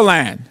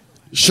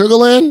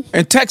 Sugarland?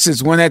 in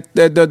Texas when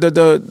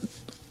the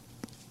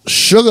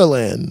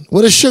Sugarland.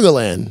 What is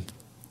Sugarland?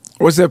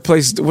 what's that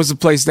place? What's the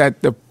place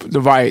that the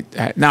riot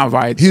had? Now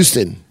riot.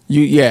 Houston.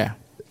 Yeah.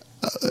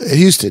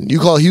 Houston. You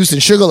call Houston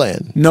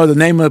Sugarland. No, the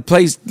name of the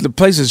place. The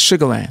place is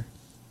Sugarland,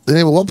 The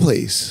name of what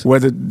place? where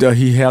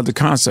he held the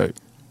concert.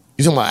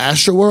 You talking about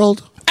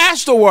Astroworld?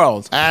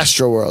 Astroworld.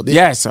 Astroworld. Yeah.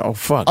 Yes. Oh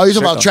fuck. Oh, you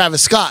talking about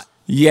Travis Scott?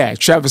 Yeah,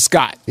 Travis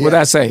Scott. Yeah. What'd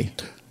I say?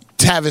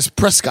 Tavis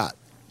Prescott.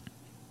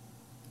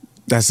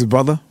 That's his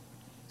brother.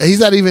 He's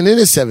not even in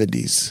his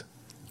 70s.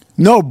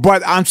 No,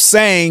 but I'm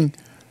saying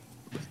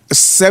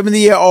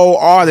 70-year-old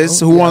artists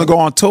who want to go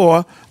on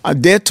tour,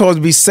 their tours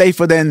be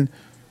safer than.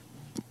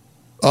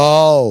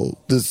 Oh,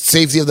 the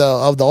safety of the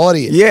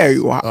audience. Yeah,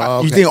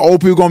 okay. You think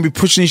old people gonna be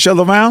pushing each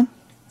other around?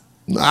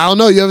 I don't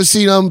know. You ever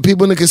seen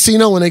people in the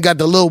casino when they got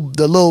the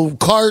little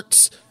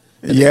carts?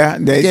 Yeah,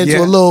 They get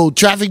into a little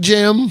traffic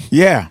jam.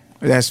 Yeah,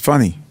 that's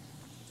funny.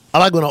 I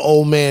like when an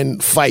old man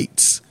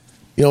fights.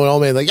 You know, when an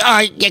old man's like, all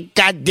right, you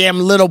goddamn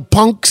little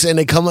punks, and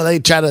they come and they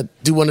try to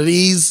do one of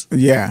these.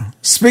 Yeah.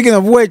 Speaking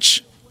of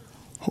which,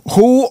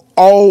 who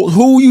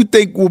you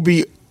think will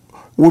be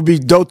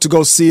dope to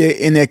go see it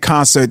in their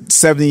concert,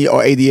 70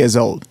 or 80 years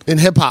old? In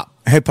hip hop,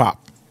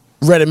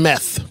 Red and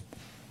Meth.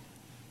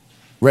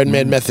 Red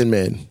Man, Meth and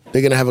Man.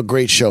 They're going to have a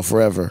great show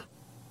forever.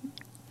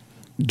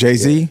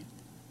 Jay-Z?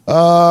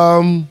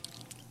 Nah.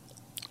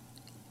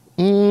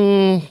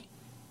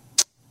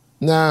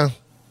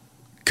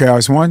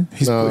 KRS-One?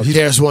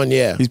 KRS-One,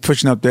 yeah. He's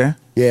pushing up there.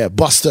 Yeah,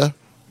 Busta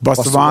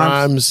Rhymes.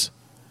 Rhymes.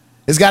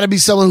 It's got to be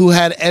someone who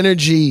had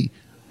energy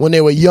when they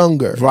were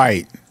younger.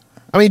 Right.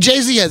 I mean,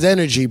 Jay-Z has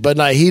energy, but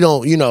like he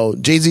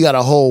don't, Jay-Z got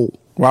a whole...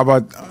 What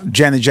about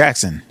Janet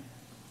Jackson?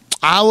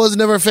 I was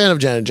never a fan of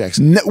Janet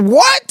Jackson.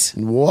 What?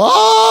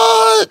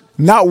 What?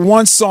 Not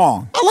one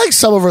song. I like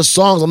some of her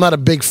songs. I'm not a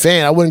big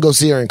fan. I wouldn't go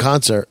see her in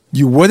concert.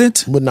 You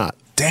wouldn't? Would not.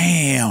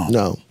 Damn.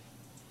 No.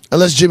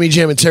 Unless Jimmy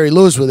Jam and Terry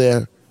Lewis were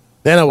there,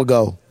 then I would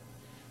go.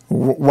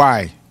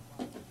 Why?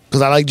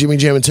 Because I like Jimmy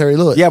Jam and Terry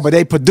Lewis. Yeah, but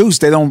they produce.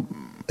 They don't.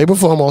 They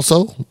perform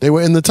also. They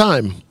were in the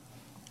time.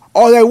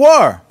 Oh, they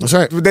were. That's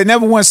right. They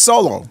never went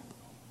solo.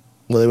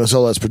 Well, they went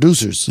solo as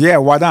producers. Yeah,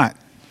 why not?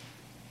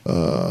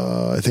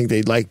 I think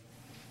they like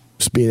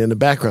just being in the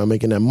background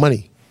making that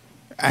money.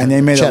 And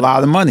they made a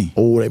lot of money.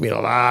 Oh, they made a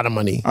lot of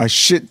money. A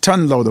shit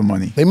ton load of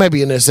money. They might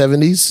be in their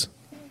 70s.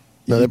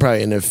 No, they're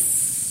probably in their...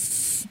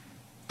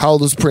 How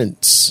old was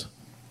Prince?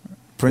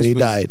 Prince when he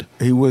died.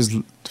 He was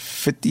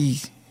 50.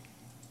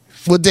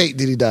 What date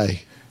did he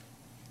die?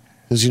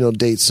 Because you know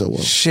dates so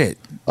well. Shit.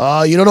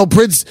 You don't know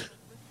Prince...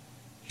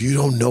 You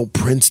don't know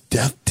Prince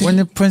death date? When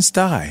did Prince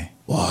die?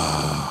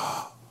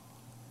 Wow.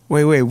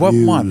 Wait, what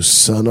You month?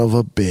 son of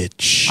a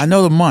bitch. I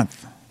know the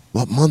month.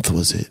 What month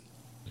was it?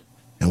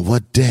 And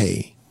what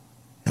day?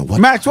 And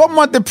what... Max, what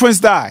month did Prince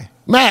die?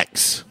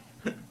 Max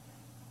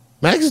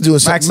is doing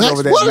something. Max is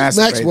over there what is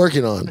Max masturbating.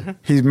 working on?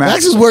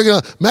 Max is working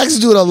on. Max is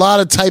doing a lot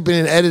of typing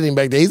and editing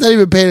back there. He's not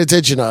even paying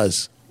attention to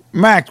us.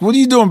 Max, what are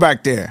you doing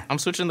back there? I'm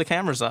switching the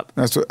cameras up.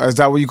 Is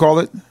that what you call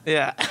it?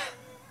 Yeah.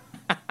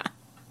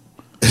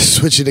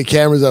 Switching the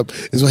cameras up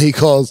is what he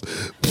calls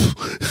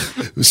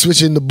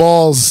switching the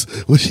balls.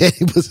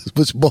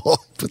 Which ball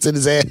puts in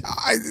his hand?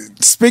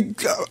 Staying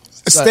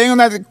on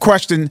that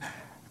question.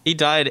 He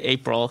died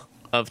April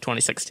of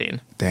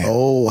 2016. Damn.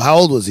 Oh, how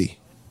old was he?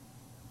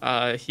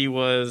 He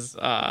was,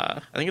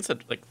 I think it's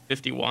like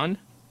 51.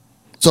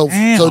 So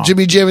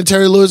Jimmy Jam and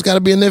Terry Lewis got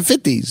to be in their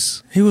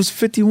 50s. He was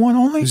 51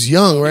 only? He was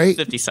young, right?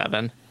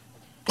 57.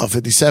 Oh,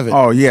 57.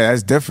 Oh, yeah,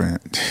 that's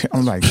different.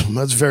 I'm like...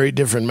 That's very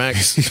different,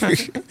 Max.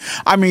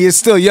 I mean, it's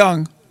still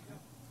young.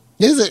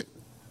 Is it?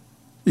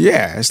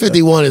 Yeah.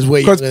 51 is way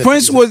because younger.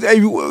 Prince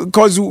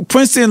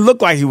Prince didn't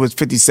look like he was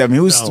 57. He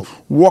was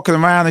walking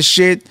around and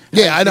shit.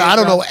 Yeah, I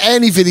don't know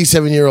any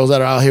 57-year-olds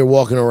that are out here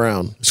walking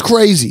around. It's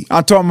crazy.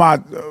 I'm talking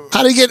about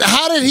how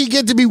did he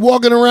get to be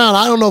walking around?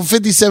 I don't know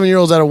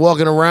 57-year-olds that are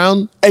walking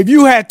around. If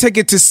you had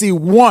ticket to see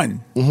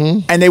one,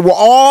 and they were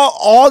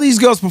all these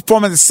girls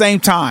performing at the same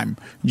time,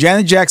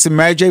 Janet Jackson,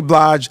 Mary J.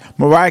 Blige,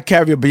 Mariah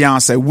Carey, or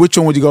Beyonce, which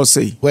one would you go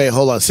see? Wait,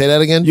 hold on. Say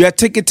that again. You had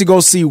ticket to go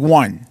see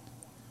one.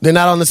 They're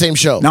not on the same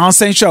show. Not on the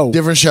same show.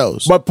 Different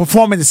shows. But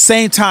performing the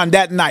same time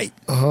that night.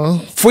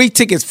 Free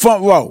tickets,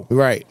 front row.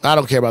 Right. I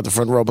don't care about the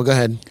front row, but go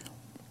ahead.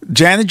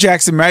 Janet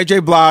Jackson, Mary J.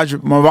 Blige,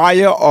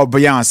 Mariah, or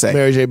Beyonce?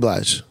 Mary J.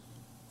 Blige.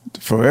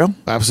 For real?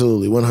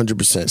 Absolutely.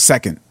 100%.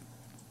 Second,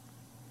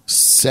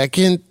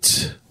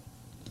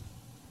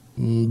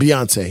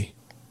 Beyonce.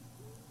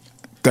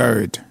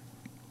 third.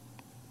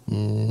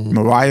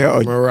 Mariah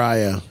or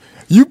Mariah.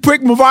 you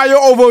pick Mariah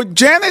over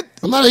Janet?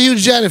 I'm not a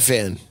huge Janet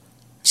fan.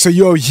 So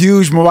you're a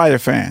huge Mariah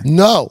fan.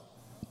 No.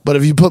 But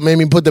if you made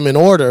me put them in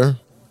order,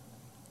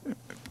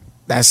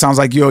 That sounds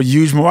like you're a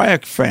huge Mariah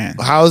fan.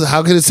 how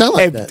could it sound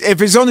like that?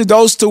 If it's only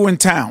those two in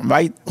town,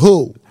 right?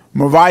 Who?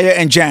 Mariah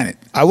and Janet.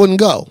 I wouldn't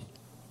go.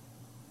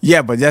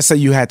 Yeah, but let's say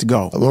you had to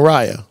go.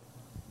 Mariah.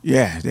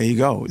 Yeah, there you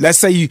go. Let's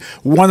say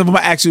one of them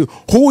actually.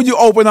 Who would you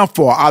open up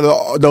for out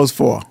of those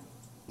four?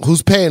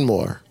 Who's paying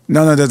more?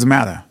 No, it doesn't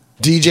matter.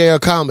 DJ or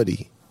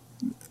comedy?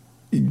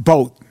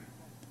 Both.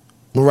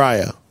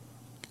 Mariah.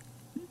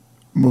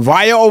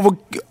 Mariah over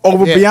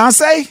Yeah.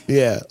 Beyonce?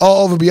 Yeah.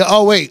 Oh, over Beyonce.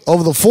 Oh, wait.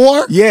 Over the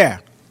four? Yeah.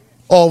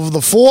 Over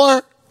the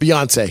four?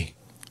 Beyonce.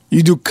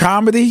 You do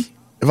comedy?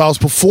 If I was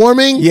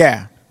performing,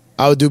 Yeah.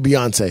 I would do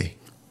Beyonce.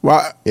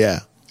 Well, Yeah.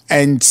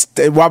 and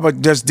what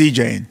about just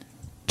DJing?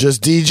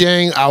 Just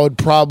DJing, I would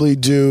probably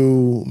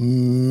do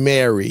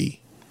Mary.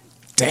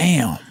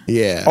 Damn.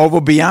 Yeah. Over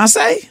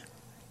Beyonce?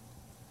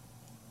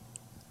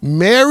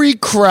 Mary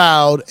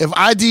crowd. If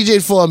I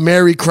DJ'd for a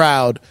Mary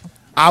crowd,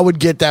 I would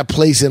get that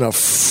place in a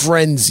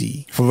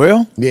frenzy. For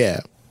real? Yeah.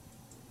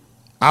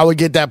 I would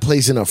get that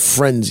place in a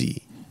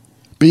frenzy.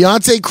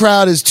 Beyonce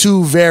crowd is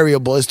too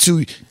variable.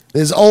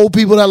 There's old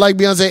people that like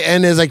Beyonce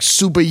and there's like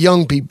super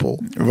young people.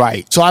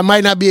 Right. So I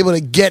might not be able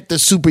to get the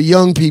super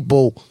young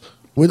people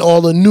with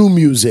all the new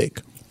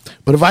music.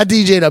 But if I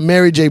DJ'd a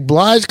Mary J.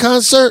 Blige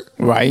concert,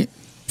 Right.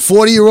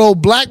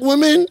 40-year-old black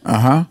women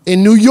Uh-huh.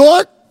 in New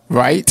York,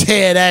 Right.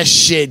 tear that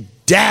shit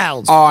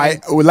down. All right.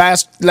 Well,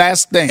 last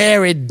thing.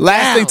 Tear it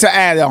Last down. thing to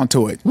add on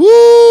to it. Woo!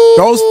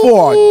 Those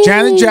four: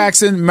 Janet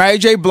Jackson, Mary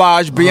J.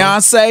 Blige,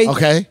 Beyonce,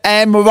 Okay.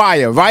 and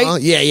Mariah.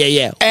 Right?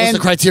 Yeah. What's And- the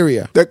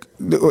criteria? The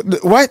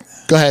what?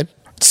 Go ahead.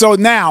 So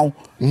now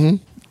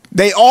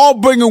they all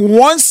bringing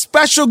one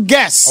special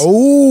guest,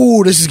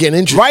 Oh, this is getting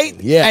interesting. right?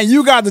 Yeah. And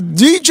you got to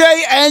DJ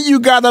and you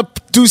got to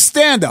do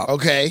stand up.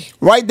 Okay.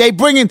 Right? They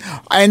bringing,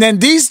 and then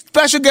these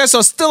special guests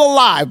are still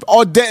alive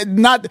or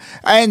not.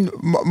 And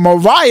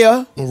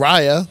Mariah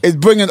Mariah. is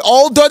bringing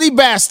Old Dirty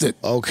Bastard.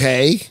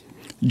 Okay.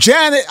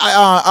 Janet,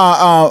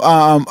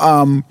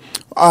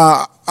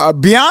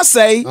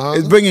 Beyonce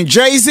is bringing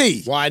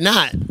Jay-Z. Why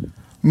not?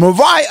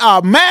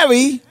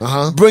 Mary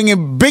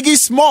bringing Biggie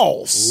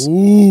Smalls.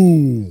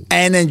 Ooh.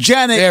 And then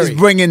Janet Mary. is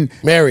bringing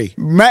Mary.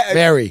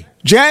 Mary.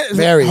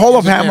 Janet. Hold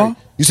up, Hammer. Mary.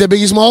 You said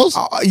Biggie Smalls?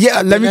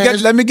 Yeah, let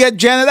me get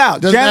Janet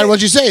out. Doesn't Janet matter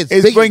what you say, it's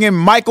is Biggie. bringing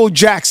Michael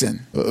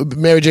Jackson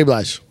Mary J.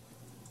 Blige.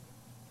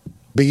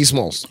 Biggie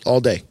Smalls all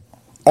day.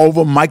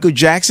 over Michael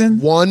Jackson.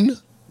 1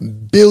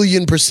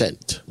 billion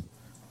 %.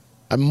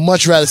 I'd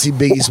much rather see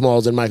Biggie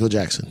Smalls than Michael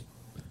Jackson.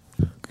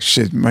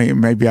 Shit,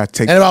 maybe I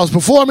take. And if I was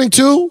performing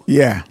too,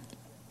 Yeah.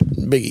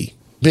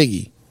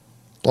 Biggie,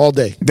 all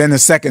day. Then the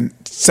second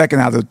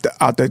out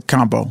the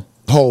combo,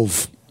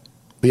 Hove,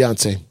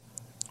 Beyonce,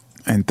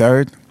 and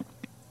third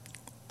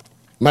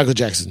Michael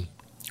Jackson.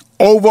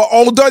 over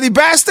Old Dirty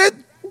Bastard.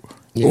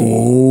 Yeah.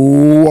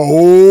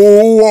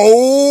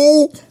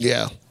 Oh.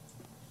 Yeah.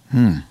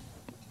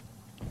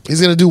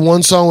 He's gonna do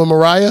one song with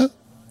Mariah.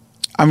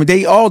 I mean,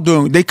 they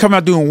come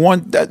out doing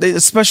one. They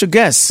special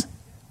guests.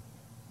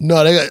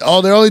 No,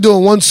 they're only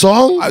doing one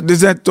song.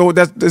 Isn't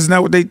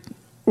that what they?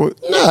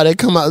 No, they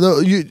come out.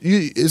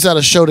 Is that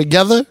a show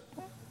together?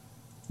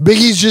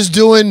 Biggie's just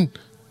doing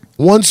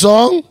one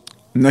song.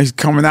 No, he's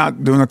coming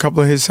out doing a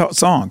couple of his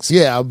songs.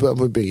 Yeah, I'm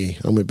with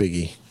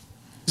Biggie.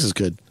 This is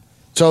good.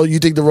 So you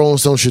think the Rolling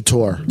Stones should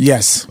tour?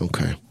 Yes.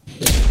 Okay.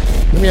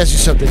 Let me ask you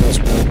something else,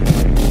 bro.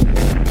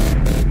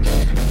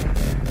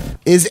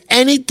 Is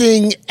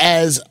anything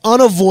as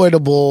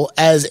unavoidable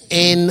as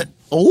in...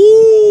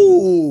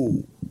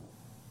 Ooh.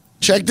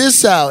 Check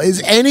this out.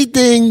 Is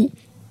anything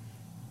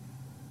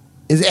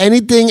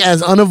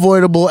as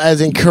unavoidable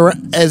as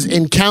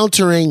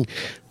encountering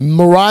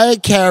Mariah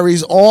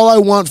Carey's All I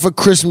Want for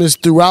Christmas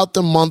throughout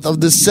the month of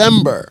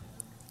December?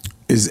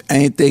 Is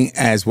anything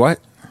as what?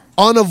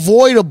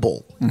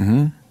 Unavoidable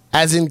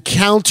as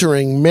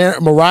encountering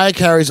Mariah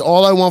Carey's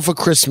All I Want for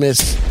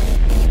Christmas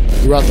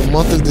throughout the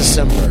month of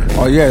December.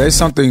 Oh yeah, there's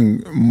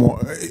something more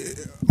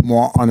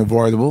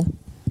unavoidable.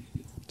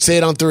 Say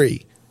it on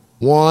 3.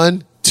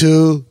 1,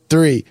 2,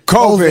 3.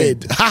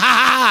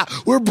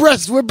 COVID.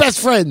 We're best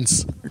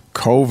friends.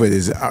 COVID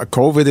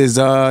is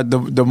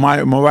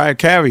the Mariah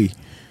Carey.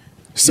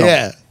 So,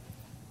 Yeah.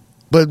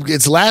 But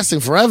it's lasting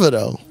forever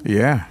though.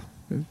 Yeah.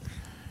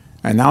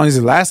 And not only is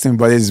it lasting,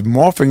 but it's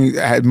morphing.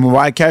 Had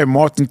Mariah Carey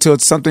morphed into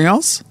something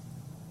else?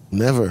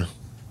 Never.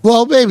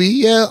 Well, maybe,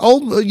 yeah.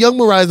 Young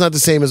Mariah's not the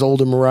same as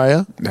older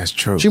Mariah. That's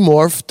true. She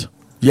morphed.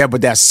 Yeah,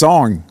 but that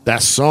song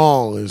That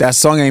song is...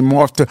 ain't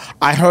morphed.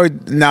 I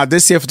heard, now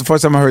this year for the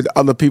first time, I heard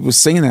other people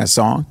singing that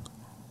song.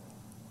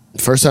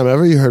 First time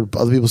ever you heard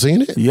other people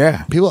singing it?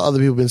 Yeah. Other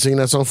people been singing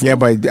that song for Yeah,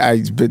 but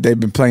they've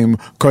been playing,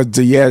 because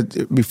the year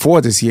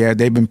before this year,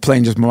 they've been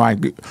playing just Mariah.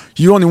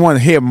 You only want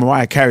to hear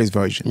Mariah Carey's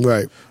version.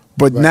 Right.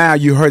 But now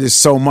you heard it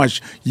so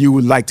much, you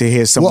would like to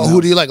hear someone Who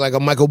else. do you like? Like a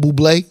Michael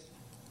Bublé?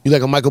 You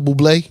like a Michael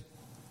Bublé?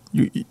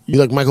 You You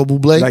like Michael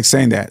Bublé? like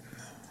saying that?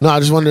 No, I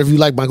just wonder if you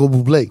like Michael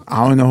Bublé.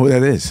 I don't know who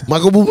that is.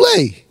 Michael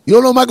Bublé. You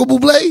don't know Michael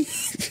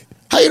Bublé?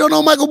 How you don't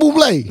know Michael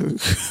Bublé?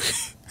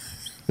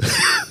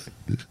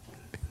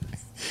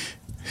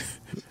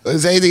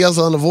 Is anything else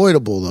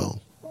unavoidable though?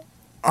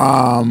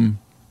 What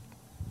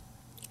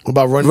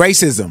about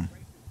Racism.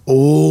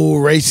 Oh,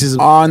 racism.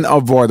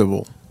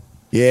 Unavoidable.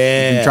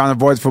 Yeah. Been trying to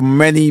avoid it for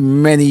many,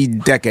 many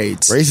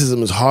decades.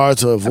 Racism is hard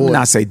to I avoid. would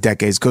not say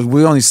decades because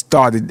we only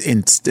started in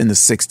the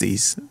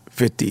 60s,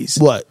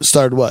 50s. What?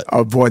 Started what?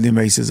 Avoiding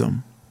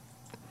racism.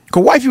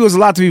 Because white people was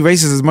allowed to be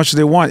racist as much as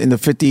they want in the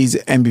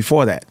 50s and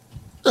before that.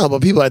 No,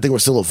 but people I think were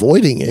still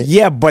avoiding it.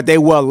 Yeah, but they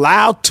were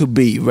allowed to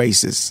be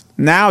racist.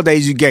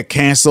 Nowadays, you get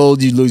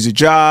canceled, you lose your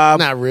job.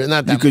 Not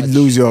that You much. could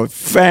lose your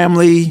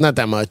family. Not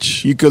that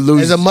much. You could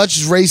lose. As much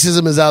as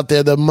racism is out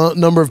there, the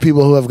number of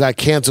people who have got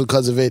canceled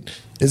because of it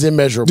is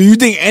immeasurable. Do you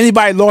think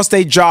anybody lost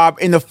their job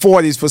in the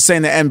 40s for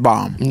saying the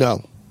N-bomb?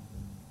 No.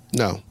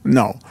 No.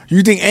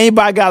 You think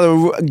anybody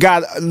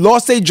got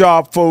lost their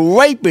job for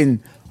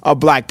raping a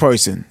black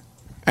person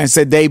and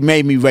said they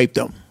made me rape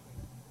them?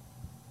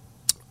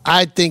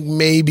 I think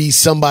maybe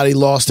somebody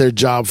lost their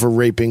job for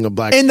raping a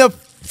black. In the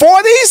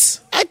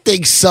 40s? I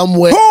think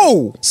somewhere.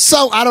 Who?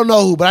 I don't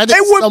know who, but I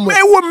think somewhere.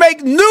 It would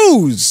make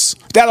news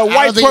that a I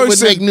white don't think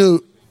person. it would make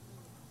news.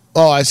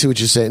 Oh, I see what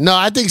you're saying. No,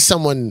 I think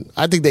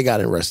they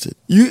got arrested.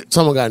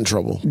 Someone got in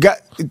trouble. Got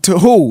to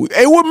who?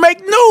 It would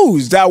make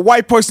news that a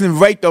white person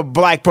raped a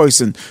black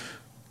person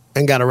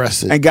And got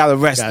arrested. Got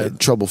Got in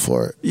trouble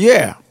for it.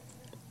 Yeah,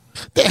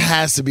 There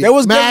has to be. there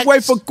was Max, getting away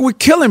for with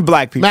killing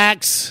black people.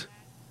 Max,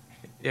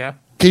 Yeah.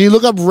 can you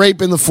look up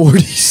rape in the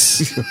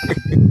 40s?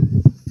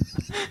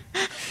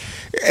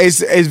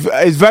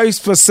 It's very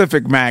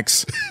specific,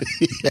 Max.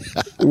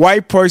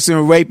 White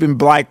person raping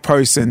black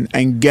person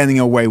and getting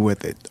away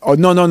with it. Oh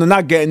no,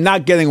 not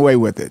getting away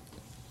with it.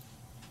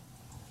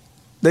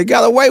 They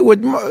got away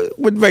with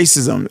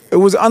racism. It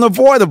was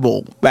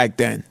unavoidable back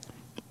then.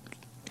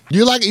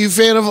 You a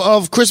fan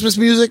of Christmas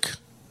music?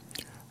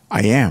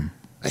 I am.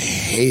 I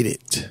hate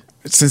it.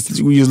 Since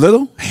you was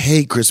little? I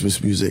hate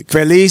Christmas music.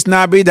 Feliz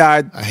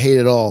Navidad. I hate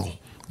it all.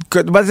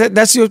 But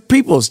that's your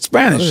people's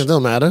Spanish. It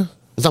don't matter.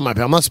 It's not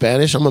I'm not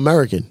Spanish. I'm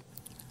American.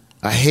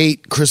 I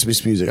hate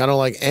Christmas music. I don't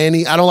like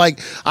any. I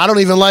don't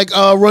even like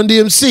Run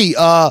DMC.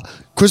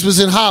 Christmas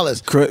in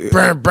Hollis.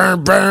 Burn,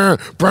 burn, burn,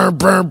 burn,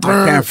 burn,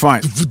 burn. I can't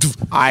front.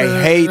 I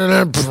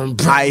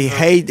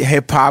hate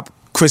hip hop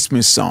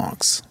Christmas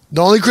songs.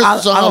 The only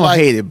Christmas song I don't like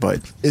hate it,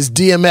 but is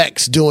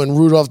DMX doing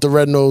Rudolph the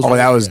Red-Nosed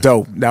that was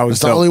dope. That was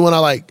That's the dope. only one I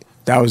like.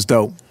 That was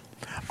dope.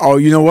 Oh,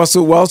 you know what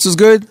else is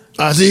good?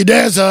 I see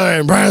Dancer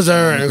and Prancer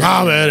and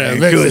Comet and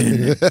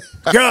Vixen.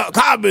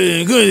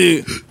 Copy,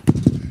 good.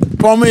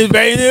 Promise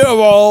reindeer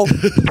roll.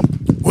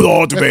 With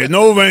all the bed,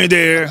 no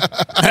reindeer.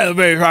 Had a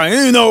baby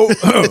crying, you know.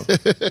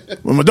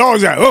 When my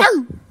dog's out,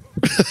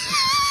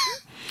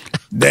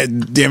 that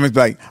DMX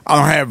like, I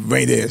don't have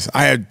reindeers.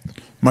 I had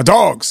my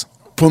dogs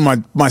pull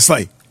my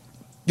sleigh.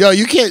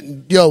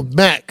 Yo,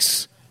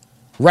 Max,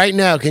 right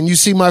now, can you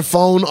see my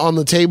phone on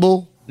the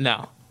table?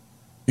 No.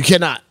 You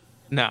cannot.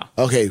 No.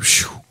 Okay,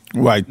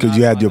 Right, because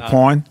you had your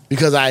porn.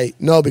 because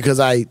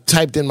I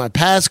typed in my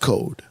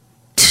passcode.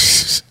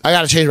 I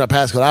gotta change my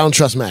passcode. I don't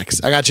trust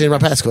Max. I gotta change my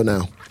passcode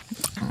now.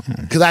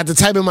 Because I have to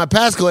type in my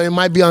passcode and it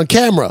might be on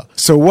camera.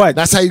 So what?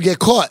 That's how you get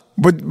caught.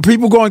 But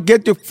people going to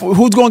get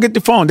who's going to get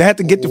the phone? They have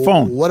to get the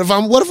phone. What if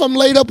I'm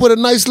laid up with a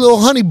nice little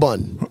honey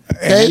bun?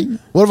 Okay?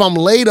 What if I'm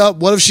laid up?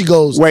 What if she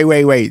goes,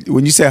 Wait.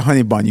 When you say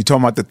honey bun, you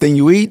talking about the thing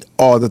you eat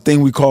or the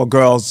thing we call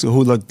girls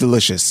who look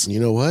delicious? you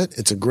know what?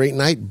 It's a great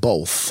night,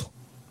 both.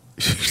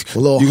 A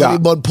little You honey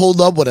got- bun pulled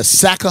up with a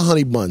sack of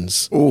honey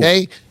buns. Ooh.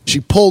 Okay? She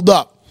pulled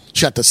up.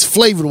 She got this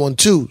flavored one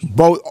too.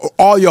 Both,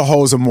 all your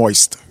hoes are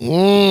moist.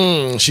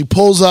 She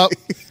pulls up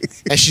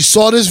and she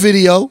saw this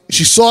video.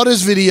 She saw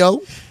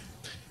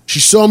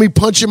me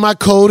punching my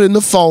code in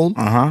the phone.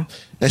 Uh-huh.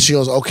 And she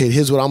goes, okay,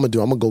 here's what I'm going to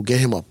do. I'm going to go get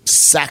him a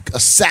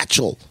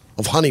satchel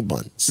of honey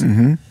buns.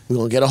 Mm-hmm. We're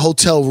going to get a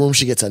hotel room.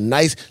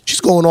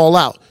 She's going all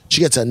out. She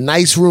gets a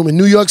nice room in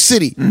New York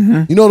City.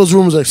 Mm-hmm. You know those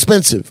rooms are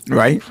expensive.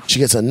 Right. She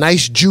gets a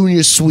nice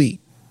junior suite.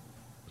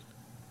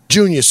 I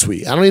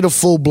don't need a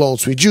full-blown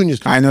suite. Junior.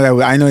 I know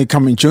that. I know he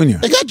coming junior.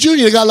 They got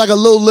junior. They got like a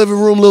little living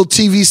room, little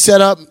TV set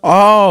up.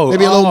 Oh,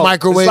 Maybe a little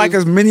microwave. It's like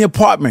a mini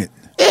apartment.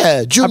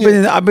 Yeah,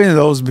 junior. I've been in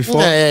those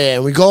before. Yeah.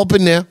 We go up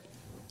in there,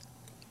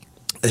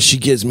 and she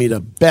gives me the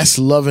best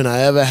loving I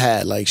ever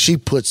had. Like she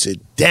puts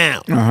it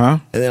down, Uh-huh.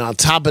 and then on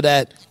top of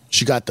that,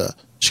 she got the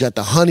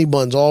honey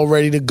buns all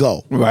ready to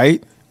go.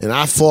 Right. And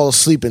I fall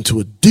asleep into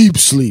a deep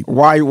sleep.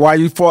 Why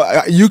you fall?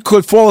 You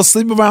could fall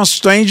asleep around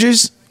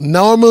strangers.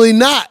 Normally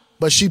not,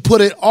 but she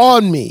put it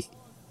on me.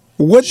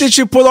 What did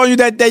she put on you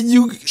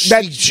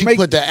She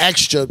put the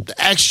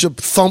extra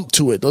thump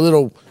to it, the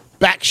little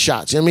back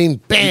shots. You know what I mean?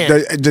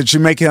 Bam. Did she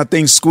make her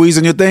thing squeeze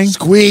on your thing?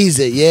 Squeeze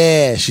it,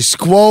 yeah. She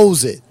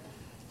squoze it.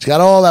 She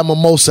got all that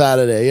mimosa out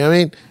of there, you know what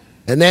I mean?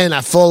 And then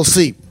I fall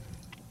asleep.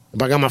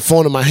 If I got my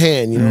phone in my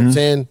hand, you know what I'm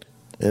saying?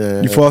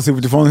 You fall asleep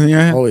with your phone in your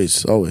hand?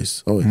 Always. I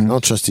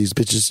don't trust these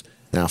bitches.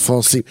 Now I fall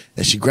asleep,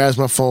 and she grabs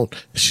my phone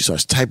and she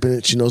starts typing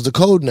it. She knows the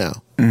code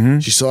now.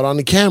 She saw it on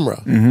the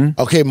camera.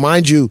 Okay,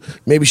 mind you,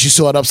 maybe she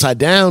saw it upside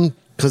down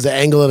because the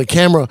angle of the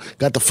camera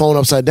got the phone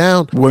upside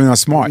down. Women are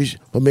smart.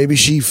 But maybe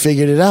she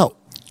figured it out.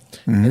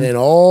 And then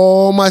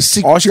all my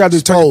secrets. All she got to do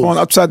is turn the phone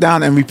upside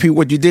down and repeat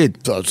what you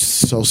did. So it's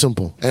so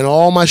simple. And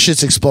all my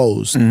shit's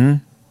exposed. So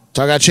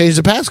I got to change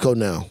the passcode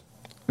now.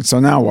 So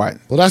now what?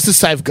 Well, that's the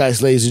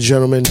Zeitgeist, ladies and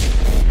gentlemen.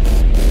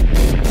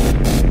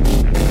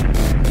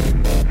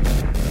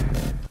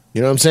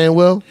 You know what I'm saying,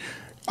 Will?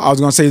 I was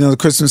going to say the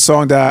Christmas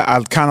song that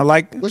I kind of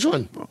like. Which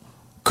one?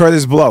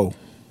 Curtis Blow.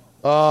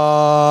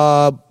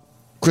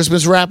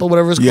 Christmas rap or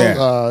whatever it's Yeah.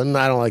 called? No,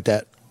 I don't like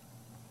that.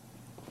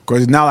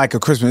 Because it's not like a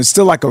Christmas. It's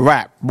still like a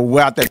rap, but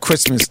without that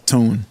Christmas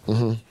tune.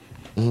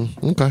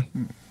 Okay.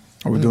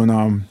 Are we doing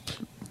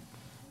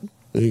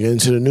You get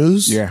into the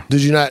news? Yeah.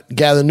 Did you not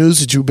gather news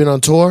that you've been on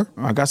tour?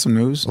 I got some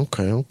news.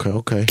 Okay.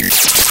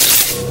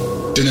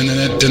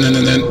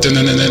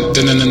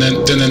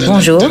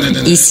 Bonjour,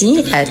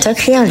 ici à Talk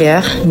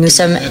Clearlier, nous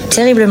sommes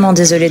terriblement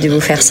désolés de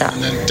vous faire ça.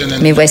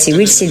 Mais voici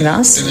Will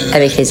Sylvans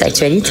avec les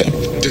actualités.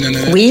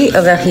 We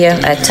over here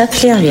at Talk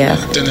Clearlier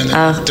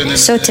are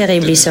so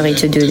terribly sorry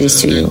to do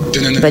this to you.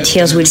 But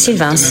here's Will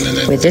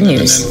Sylvans with the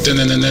news.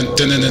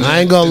 I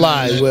ain't gonna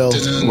lie, Will.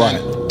 What?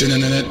 I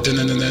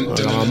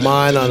got my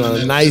mind on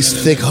a nice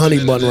thick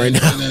honey bun right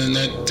now.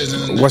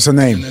 What's her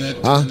name?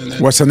 Huh?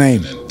 What's her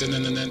name?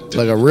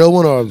 Like a real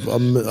one or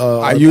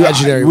a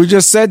imaginary? We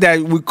just said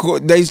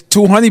that there's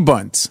 2 honey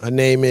buns. Her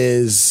name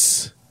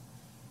is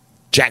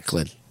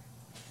Jacqueline.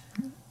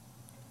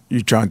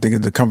 You trying to think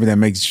of the company that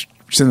makes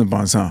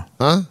Cinnabons, huh?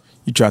 Huh?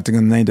 You trying to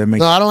think of the name that makes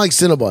No, I don't like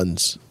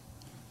Cinnabons.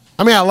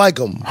 I mean, I like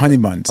them. honey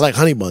buns? I like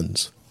honey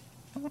buns.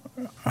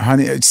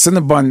 Honey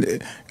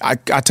Cinnabon. I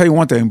tell you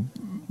one thing.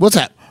 What's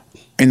that?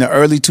 In the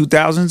early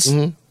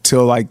 2000s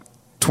till like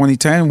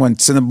 2010, when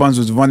Cinnabons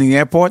was running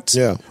airports,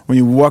 Yeah. when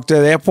you walked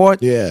at the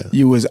airport, Yeah.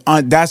 you was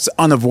that's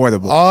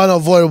unavoidable.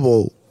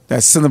 Unavoidable.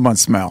 That Cinnabon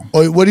smell.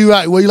 Or what do you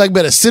like? What do you like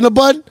better,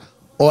 Cinnabon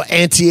or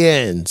Auntie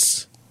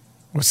Anne's?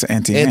 What's the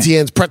Auntie Auntie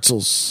Anne's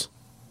pretzels.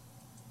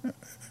 You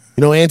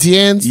know Auntie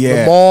Anne's?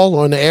 Yeah. The mall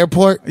or in the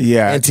airport?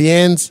 Yeah. Auntie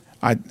Anne's?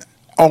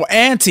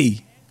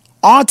 Auntie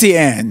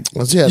Anne.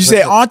 Well, yeah, You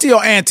say auntie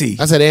or auntie?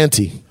 I said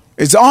Auntie.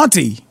 It's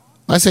auntie.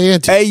 I say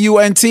Auntie.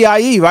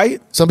 AUNTIE,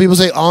 right? Some people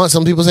say aunt,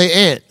 some people say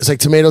aunt. It's like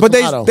tomato, But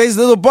tomato. there's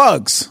little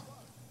bugs.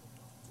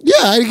 Yeah,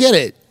 I get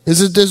it.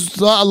 There's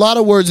a lot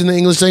of words in the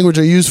English language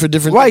are used for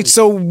different Right, things.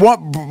 so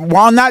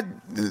why not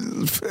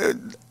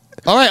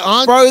All right,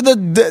 aunt. further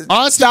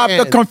Auntie stop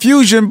the Anne.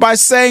 confusion by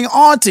saying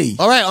auntie?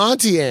 All right,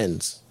 Auntie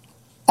Anne's.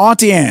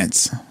 Auntie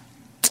Anne's.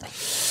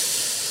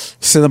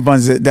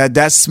 Cinnabons,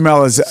 that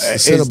smell is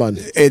Cinnabon.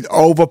 it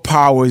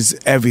overpowers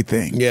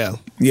everything. Yeah.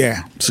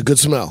 Yeah. It's a good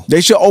smell. They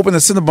should open the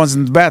Cinnabons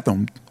in the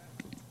bathroom.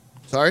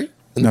 Sorry?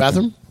 In the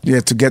bathroom? Yeah,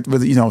 to get rid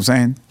of, you know what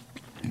I'm saying?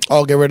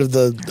 Oh, get rid of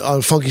the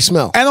funky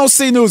smell.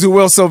 NOC News with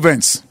Will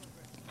Sylvans.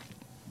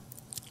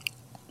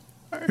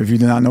 If you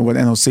do not know what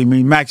NOC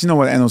means, Max, you know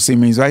what NOC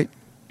means, right?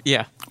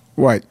 Yeah.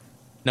 What?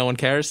 No one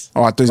cares.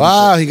 Oh, I thought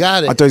Wow, he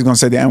got it. I thought he was going to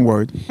say the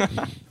N-word.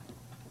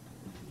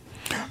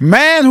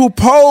 Man who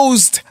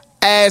posed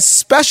as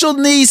special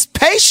needs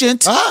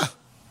patient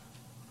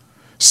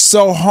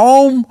so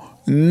home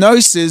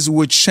nurses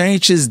would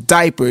change his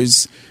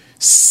diapers,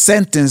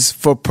 sentenced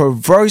for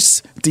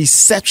perverse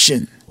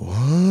deception.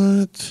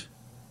 What?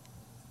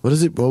 What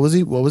is it? What was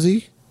he?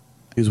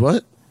 He was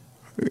what?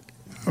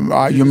 You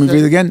want me to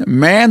read it again?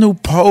 Man who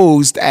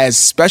posed as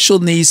special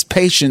needs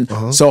patient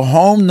so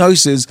home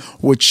nurses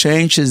would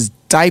change his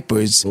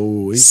diapers,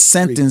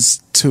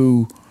 sentenced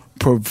to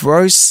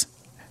perverse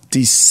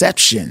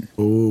deception.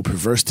 Oh,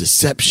 perverse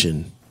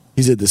deception.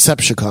 He's a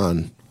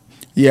Decepticon.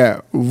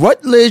 Yeah.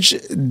 Rutledge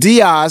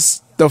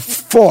Diaz the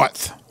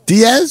fourth.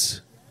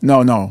 Diaz?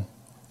 No.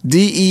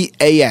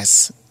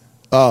 DEAS.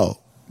 Oh.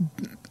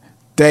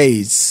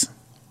 Days.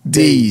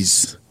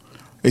 D's.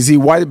 Is he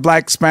white,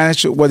 black,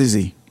 Spanish? What is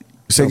he?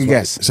 Take a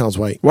guess. Sounds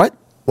white. What?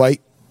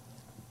 White?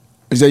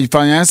 Is that your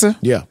final answer?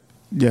 Yeah.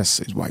 Yes,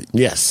 it's white.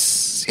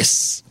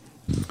 Yes.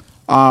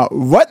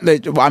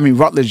 Rutledge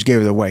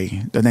gave it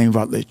away, the name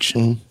Rutledge.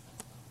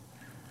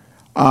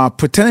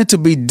 Pretended to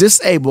be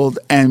disabled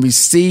and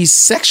received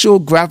sexual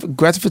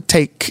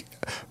gratification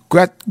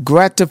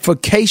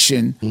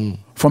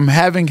from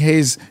having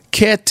his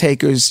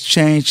caretakers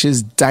change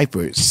his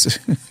diapers.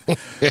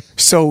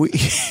 So,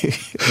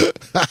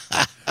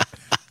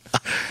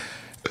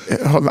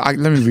 hold on,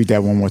 let me read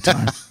that one more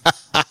time.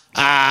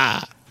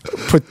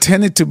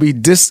 Pretended to be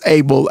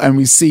disabled and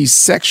received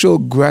sexual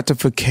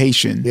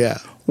gratification. Yeah.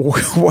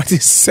 What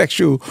is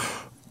sexual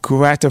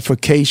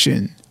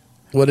gratification?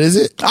 What is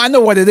it? I know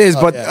what it is,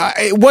 but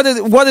yeah. what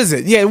is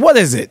it? Yeah, what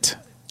is it?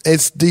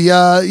 It's the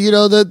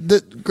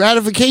the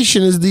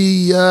gratification is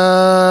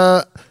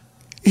the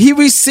He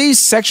received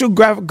sexual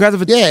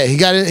gratification. yeah,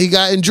 he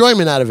got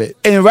enjoyment out of it.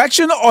 An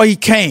erection, or he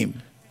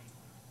came.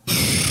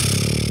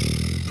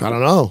 I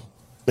don't know.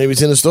 Maybe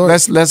it's in the story.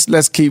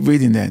 Let's keep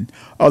reading then.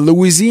 A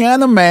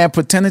Louisiana man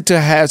pretended to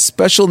have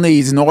special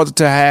needs in order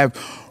to have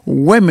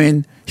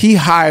women he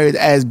hired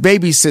as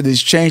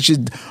babysitters changed his.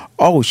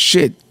 Oh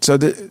shit! So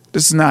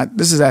this is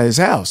at his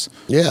house.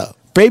 Yeah.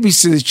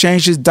 Babysitters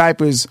changed his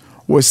diapers.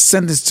 Was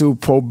sentenced to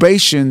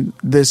probation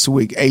this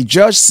week. A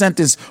judge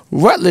sentenced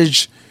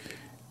Rutledge.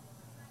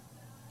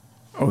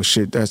 Oh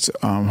shit! That's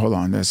hold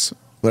on. That's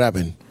What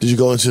happened? Did you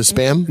go into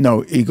spam?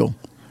 no Eagle.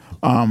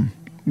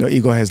 The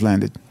Eagle has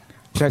landed.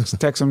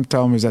 Text him.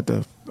 Tell him he's at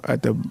the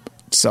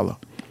cellar.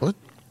 What?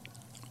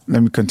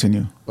 Let me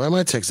continue. Why am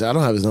I texting? I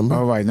don't have his number.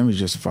 All right. Let me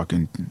just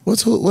fucking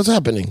What's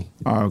happening?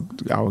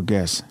 our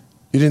guess.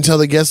 You didn't tell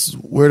the guests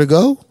where to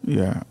go?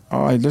 Yeah.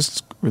 All right.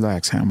 Let's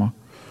relax, Hammer.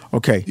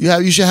 Okay.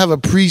 You should have a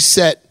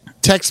preset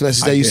text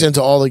message that you send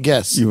to all the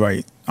guests. You're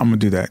right. I'm going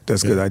to do that.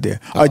 That's a good idea.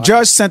 A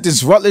judge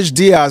sentenced Rutledge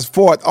Diaz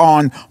Ford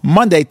on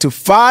Monday to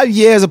 5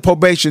 years of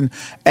probation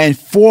and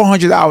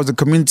 400 hours of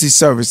community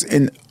service,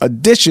 in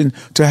addition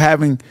to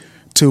having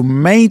to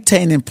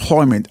maintain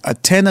employment,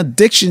 attend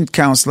addiction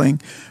counseling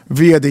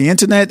via the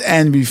internet,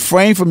 and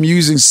refrain from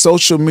using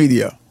social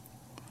media.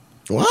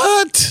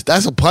 What?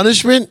 That's a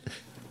punishment?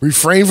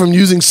 Refrain from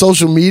using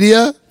social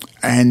media?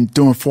 And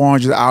doing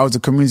 400 hours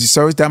of community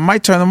service, that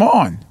might turn them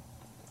on.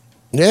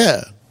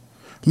 Yeah.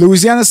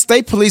 Louisiana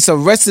State Police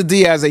arrested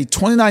Diaz, a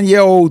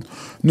 29-year-old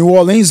New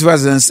Orleans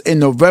resident, in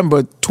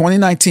November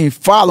 2019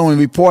 following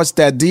reports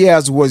that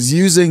Diaz was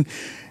using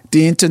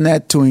the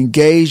internet to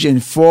engage in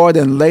fraud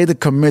and later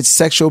commit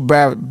sexual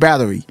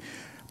battery,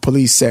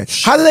 police said.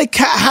 How did they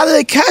catch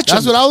him?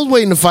 That's what I was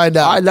waiting to find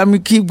out. All right, let me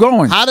keep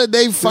going. How did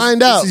they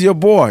find out? This is your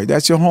boy.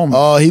 That's your homie.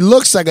 Oh, he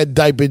looks like a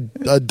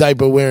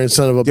diaper wearing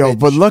son of a bitch.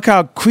 But look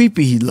how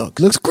creepy he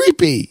looks. Looks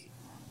creepy.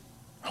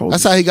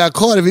 That's how he got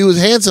caught. If he was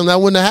handsome,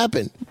 that wouldn't have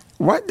happened.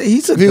 What?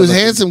 If he was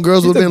handsome,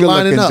 girls would have been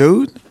lining up.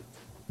 Dude.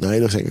 No,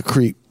 he looks like a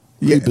creep.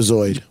 Yeah.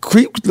 Creepazoid.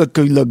 Creep look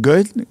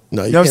good.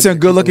 No, you ever seen a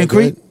good looking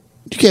creep?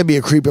 You can't be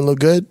a creep and look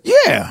good.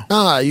 Yeah.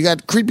 Nah, you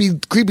got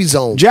creepy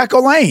zone. Jack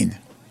O'Lane.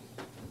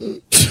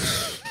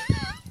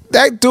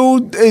 That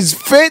dude is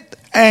fit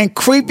and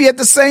creepy at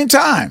the same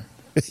time.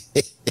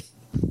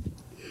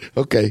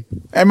 Okay.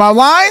 Am I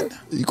lying?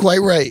 You're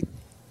quite right.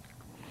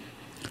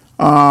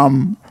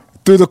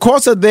 Through the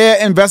course of their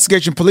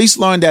investigation, police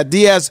learned that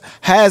Diaz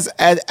has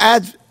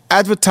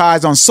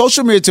advertised on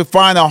social media to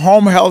find a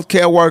home health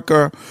care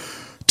worker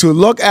to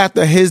look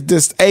after his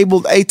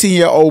disabled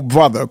 18-year-old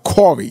brother,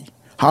 Corey.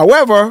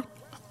 However,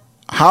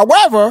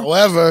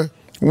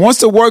 once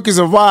the workers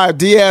arrived,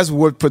 Diaz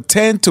would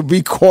pretend to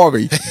be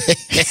Corey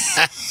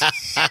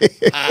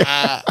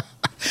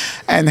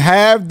and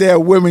have their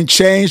women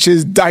change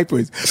his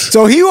diapers.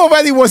 So he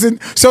already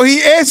wasn't. So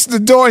he answered the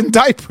door in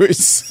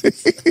diapers.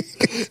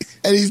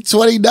 And he's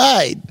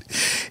 29.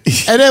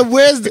 And then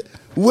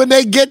when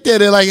they get there,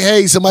 they're like,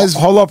 hey, somebody's...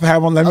 Hold up,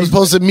 Hamlin. I'm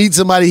supposed to meet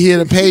somebody here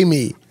to pay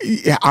me.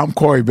 Yeah, I'm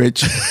Corey,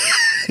 bitch.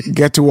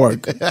 Get to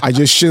work. I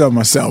just shit on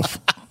myself.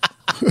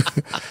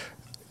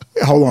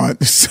 Hold on.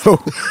 So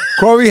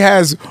Corey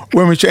has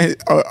women change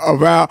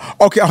around.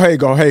 Okay,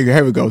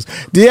 here it goes.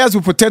 Diaz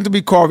will pretend to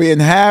be Corey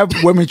and have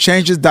women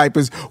change his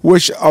diapers,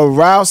 which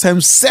arouse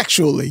him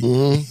sexually.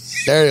 Mm-hmm.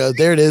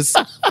 There it is.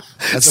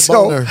 That's a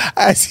so boner.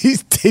 as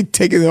he's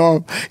taking it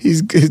off,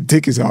 his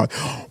dick is hard.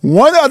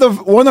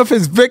 One of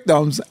his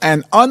victims,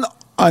 an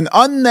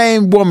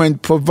unnamed woman,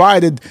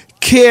 provided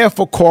care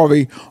for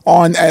Corey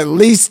on at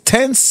least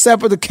 10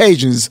 separate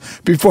occasions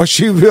before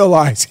she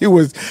realized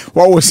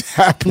what was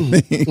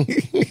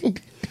happening.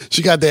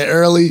 She got there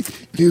early.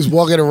 He was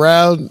walking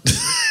around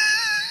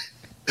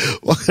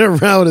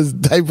with his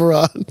diaper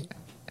on.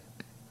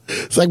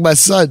 It's like my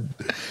son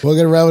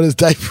walking around with his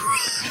diaper on.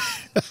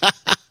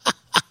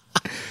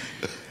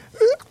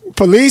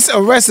 Police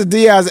arrested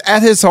Diaz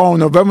at his home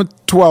November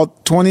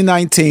 12,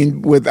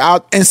 2019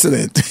 without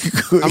incident.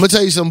 I'm going to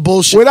tell you some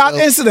bullshit. Without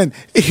incident.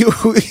 He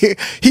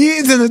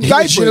is in a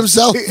diaper. He shit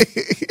himself.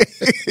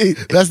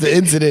 That's the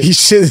incident. He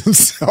shit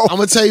himself. I'm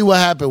going to tell you what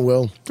happened,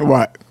 Will.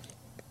 What?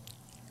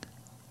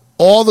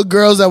 All the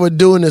girls that were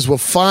doing this were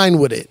fine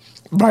with it.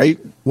 Right.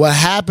 What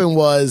happened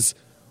was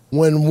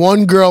when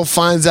one girl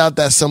finds out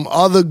that some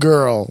other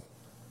girl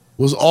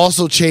was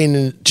also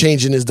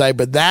changing his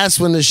diaper, that's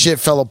when the shit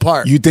fell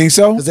apart. You think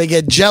so? Because they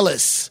get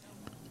jealous.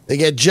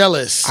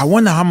 I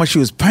wonder how much she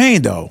was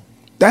paying, though.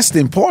 That's the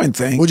important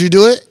thing. Would you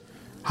do it?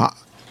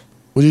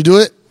 Would you do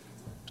it?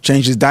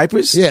 Change his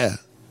diapers? Yeah.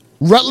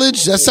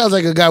 Rutledge, that sounds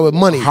like a guy with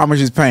money. How much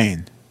is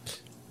paying?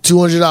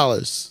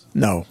 $200.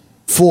 No.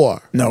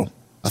 $400. No.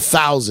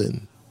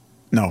 $1,000.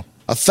 No.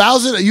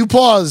 $1,000? You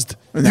paused.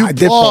 I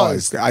did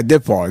pause.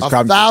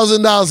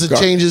 $1,000 to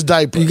change his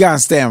diaper. You gotta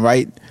understand,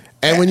 right?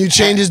 And when you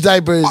change his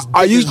diapers,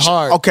 it's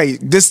hard. Okay,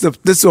 this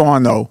is what I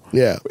want to know.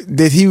 Yeah.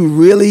 Did he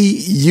really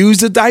use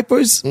the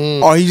diapers?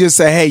 Or he just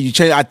say, hey, you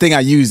changed, I think I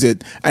used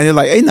it. And they're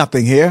like, ain't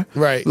nothing here.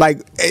 Right.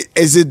 Like,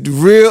 is it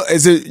real?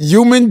 Is it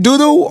human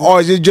doodle? Or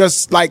is it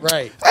just like,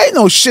 right. Ain't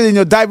no shit in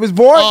your diapers,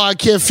 boy? Oh, I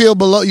can't feel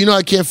below,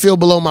 I can't feel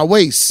below my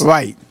waist.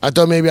 Right. I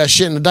thought maybe I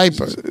shit in the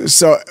diaper.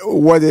 So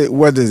what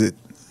is it?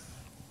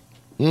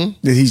 Did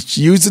he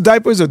use the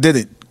diapers or did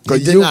it? He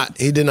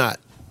did not.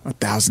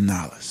 $1,000.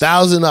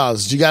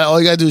 $1,000. All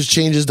you gotta do is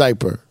change his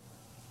diaper.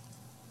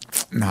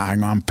 Nah,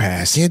 I'm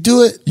past. Can't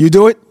do it. You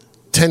do it?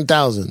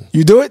 10,000.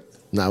 You do it?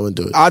 No, I wouldn't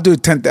do it. I'll do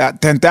 10,000.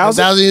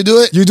 10,000, you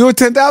do it? You do it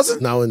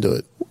 10,000? No, I wouldn't do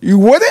it. You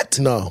wouldn't?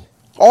 No,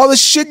 All the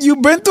shit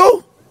you've been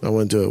through? I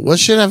wouldn't do it. What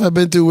shit have I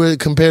been through where it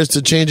compares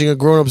to changing a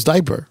grown-up's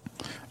diaper?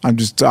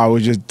 It's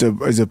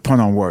a pun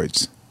on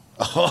words.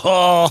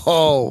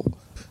 Oh.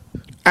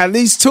 At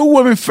least 2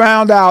 women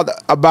found out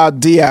about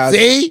Diaz's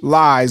See?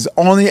 lies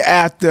only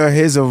after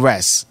his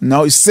arrest.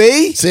 No,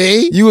 see?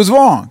 See? You was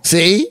wrong.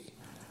 See?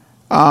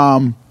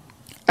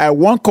 At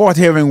one court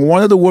hearing,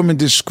 one of the women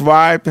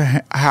described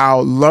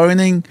how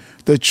learning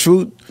the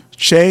truth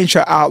changed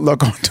her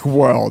outlook on the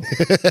world.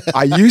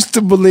 I used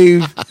to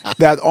believe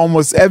that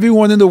almost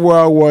everyone in the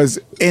world was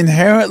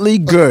inherently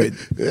good.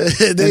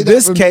 In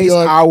this case,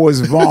 I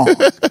was wrong.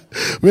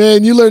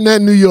 Man, you learned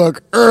that in New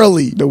York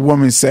early. The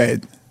woman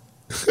said.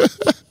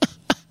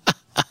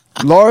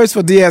 Lawyers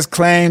for Diaz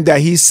claimed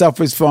that he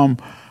suffers from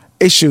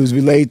issues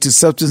related to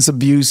substance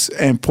abuse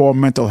and poor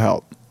mental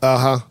health.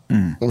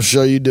 I'm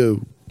sure you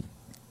do.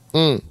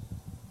 What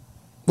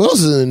else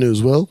is in the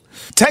news, Will?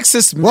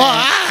 Texas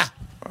man.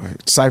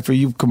 Cypher,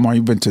 you've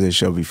been to this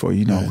show before.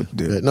 You know what to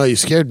do. No, you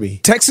scared me.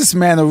 Texas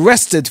man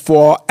arrested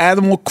for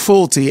animal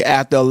cruelty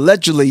after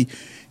allegedly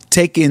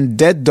taking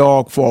dead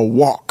dog for a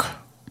walk.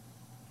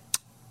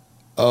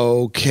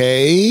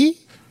 Okay.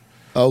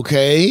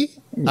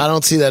 I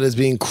don't see that as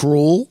being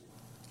cruel.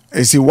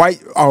 Is he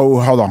white? Oh,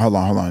 hold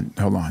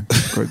on.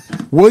 Good.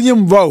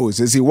 William Rose.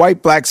 Is he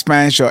white, black,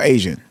 Spanish, or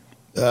Asian?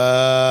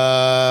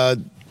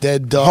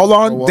 Dead dog. Hold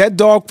on. Dead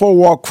dog for a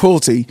walk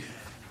cruelty.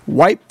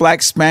 White,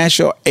 black, Spanish,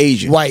 or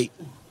Asian? White.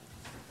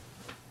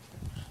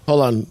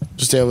 Hold on.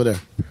 Just stay over there.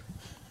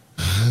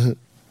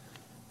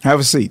 Have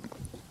a seat.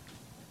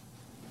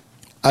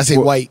 I say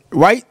white.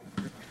 White?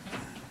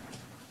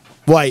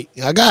 White.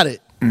 I got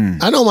it.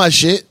 I know my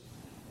shit.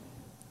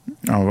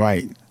 All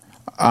right.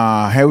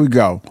 Here we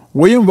go.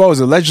 William Rose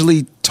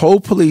allegedly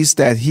told police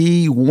that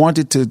he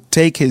wanted to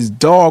take his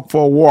dog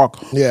for a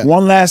walk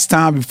one last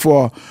time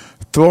before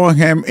throwing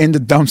him in the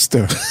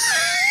dumpster.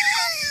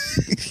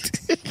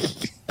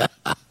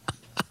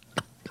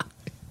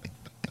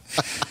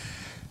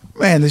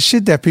 Man, the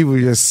shit that people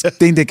just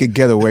think they could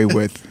get away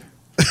with.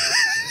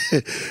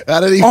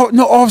 Oh,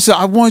 no, officer,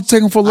 I want to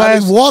take him for last. I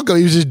didn't walk him.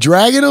 He was just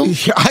dragging him?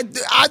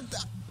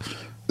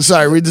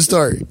 Sorry, read the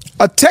story.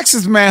 A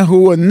Texas man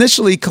who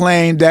initially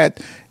claimed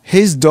that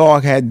his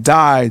dog had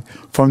died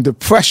from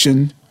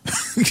depression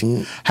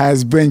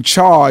has been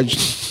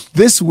charged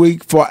this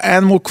week for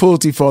animal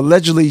cruelty for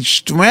allegedly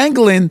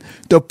strangling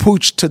the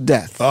pooch to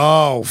death.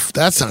 Oh,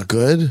 that's not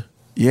good.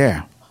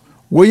 Yeah.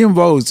 William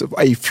Rose, a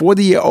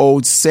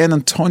 40-year-old San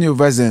Antonio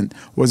resident,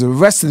 was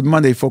arrested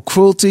Monday for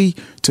cruelty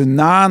to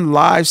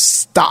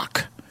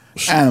non-livestock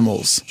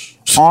animals.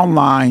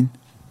 Online.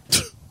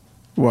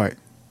 What?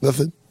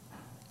 Nothing.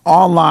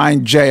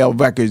 Online jail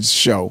records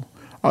show.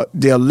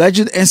 The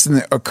alleged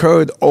incident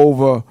occurred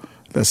over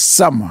the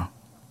summer.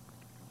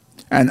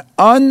 An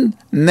unnamed...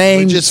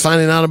 We're just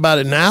finding out about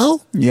it now?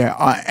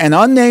 Yeah. An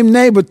unnamed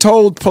neighbor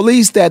told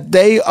police that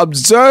they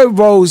observed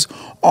Rose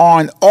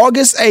on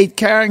August 8th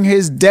carrying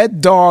his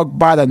dead dog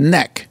by the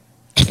neck.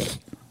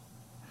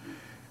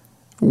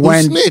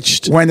 When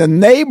the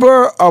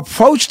neighbor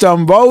approached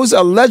him, Rose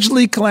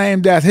allegedly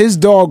claimed that his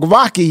dog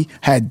Rocky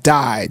had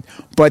died,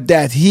 but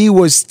that he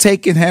was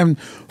taking him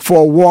for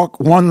a walk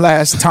one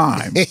last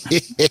time.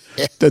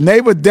 The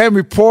neighbor then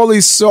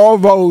reportedly saw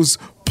Rose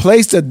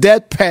place the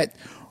dead pet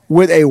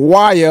with a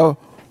wire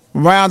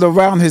wound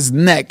around his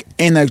neck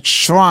in a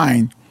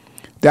shrine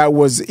that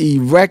was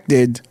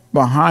erected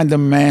behind the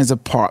man's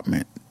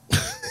apartment.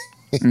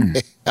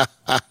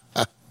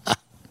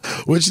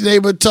 Which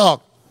neighbor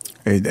talk?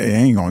 It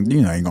ain't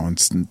gonna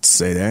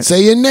say that.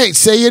 Say your name.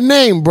 Say your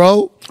name,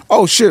 bro.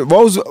 Oh shit!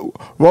 Rose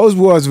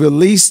was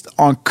released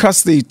on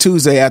custody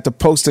Tuesday after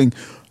posting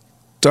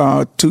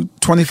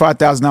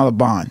 $25,000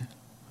 bond.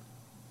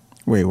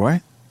 Wait,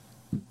 what?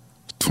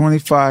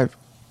 25.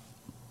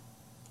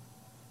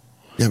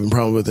 You having a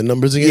problem with the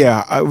numbers again?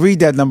 Yeah,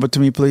 read that number to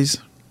me, please.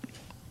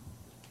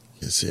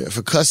 Yes, yeah.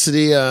 For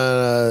custody.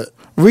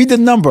 Read the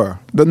number,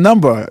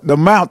 the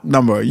amount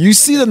number. You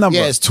see the number?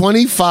 Yes,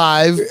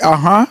 25.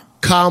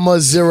 Comma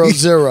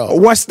 00.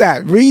 What's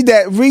that? Read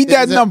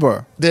that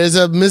number. There's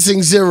a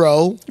missing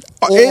zero,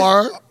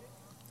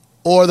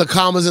 or the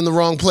comma's in the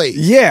wrong place.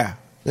 Yeah.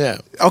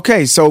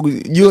 Okay, so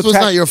this was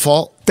not your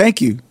fault.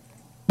 Thank you.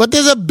 But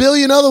there's a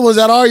billion other ones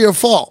that are your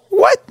fault.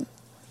 What?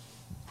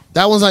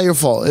 That one's not your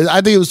fault.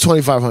 I think it was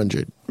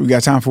 2,500. We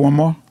got time for one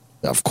more?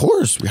 Of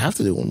course, we have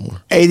to do one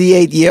more.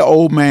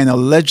 88-year-old man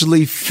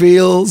allegedly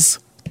feels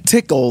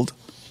tickled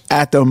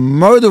after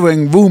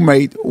murdering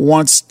roommate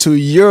wants to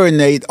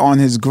urinate on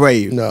his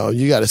grave. No,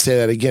 you got to say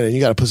that again, and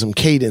you got to put some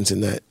cadence in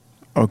that.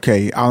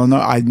 Okay, I don't know.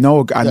 I know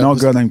a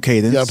girl named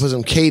Cadence. You got to put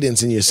some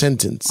cadence in your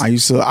sentence. I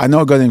know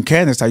a girl named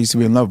Candace I used to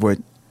be in love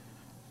with.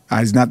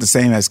 It's not the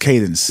same as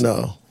Cadence.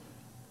 No.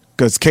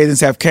 Does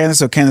Cadence have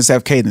Candace or Candace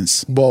have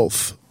Cadence?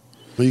 Both.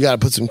 But you got to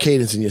put some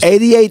cadence in your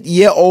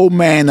 88-year-old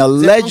man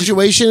alleged... Is there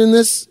punctuation in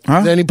this? Huh?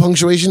 Is there any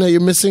punctuation that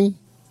you're missing?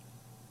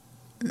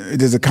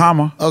 There's a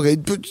comma. Okay,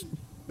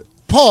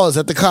 pause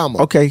at the comma.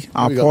 Okay,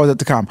 I'll Here we go. pause at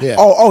the comma. Yeah.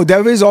 Oh,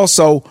 there is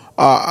also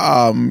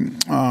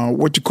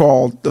what you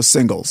call the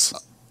singles.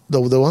 The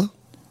one?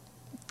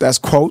 That's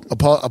quote.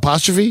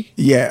 Apostrophe?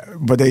 Yeah,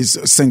 but there's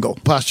a single.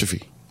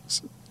 Apostrophe.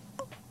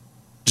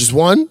 Just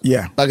one?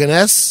 Yeah. Like an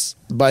S?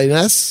 By an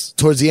S?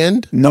 Towards the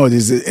end? No,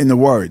 there's in the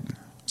word.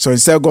 So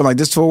instead of going like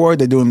this for a word,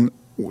 they're doing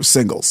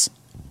singles.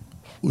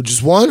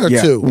 Just one or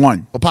Yeah, two?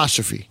 one.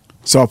 Apostrophe.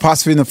 So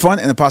apostrophe in the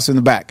front and apostrophe in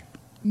the back.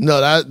 No,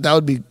 that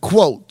would be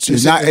quote. So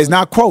It's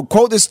not quote.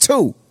 Quote is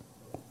two,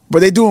 but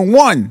they're doing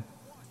one.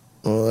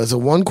 It's a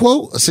one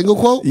quote? A single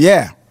quote?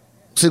 Yeah,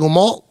 Single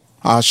malt?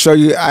 I'll show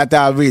you after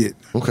I read it.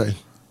 Okay.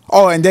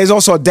 Oh, and there's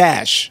also a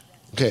dash.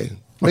 Okay.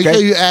 Make Okay.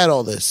 sure you add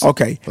all this.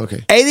 Okay.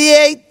 Okay.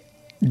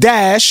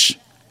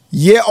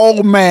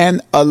 88-year-old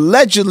man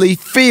allegedly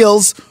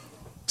feels,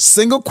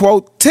 single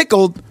quote,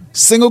 tickled,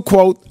 single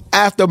quote,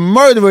 after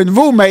murdering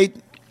roommate,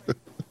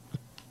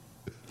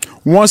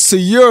 wants to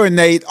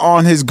urinate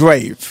on his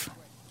grave.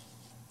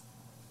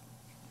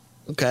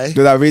 Okay.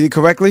 Did I read it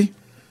correctly?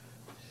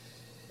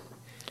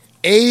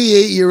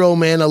 88-year-old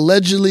man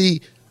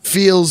allegedly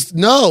feels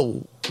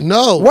no.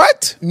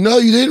 What? No,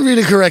 you didn't read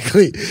it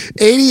correctly.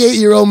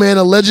 88-year-old man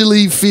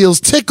allegedly feels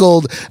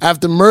tickled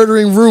after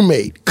murdering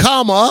roommate,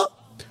 comma,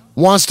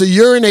 wants to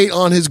urinate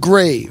on his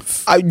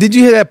grave. Did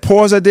you hear that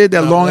pause I did?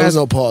 That long There was ass.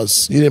 no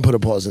pause. You didn't put a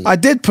pause in. I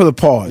did put a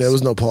pause. There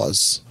was no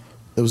pause.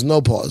 There was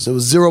no pause. There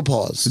was zero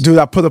pause. Dude,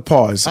 I put a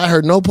pause. I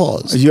heard no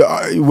pause.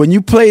 When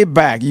you play it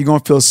back, you're gonna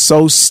feel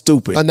so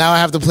stupid. And now I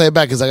have to play it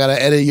back because I got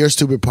to edit your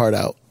stupid part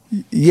out.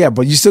 Yeah,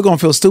 but you're still gonna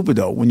feel stupid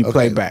though when you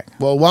play it back.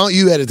 Well, why don't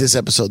you edit this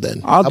episode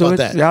then? I'll How do about it.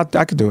 that? Yeah,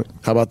 I can do it.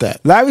 How about that?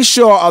 Larry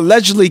Shaw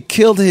allegedly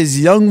killed his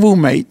younger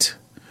roommate,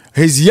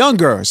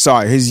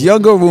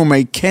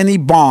 Kenny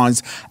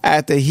Barnes,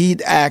 after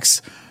he'd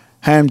asked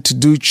him to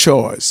do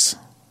chores.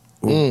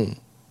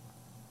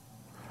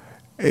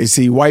 Is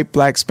he white,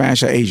 black,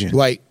 Spanish, or Asian?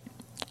 White.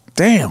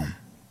 Damn.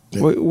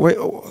 Wait,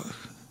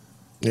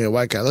 Yeah,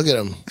 white guy. Look at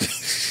him.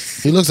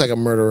 He looks like a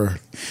murderer.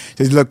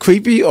 does he look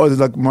creepy or does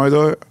he look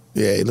murderer?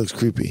 Yeah, he looks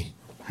creepy.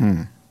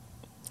 And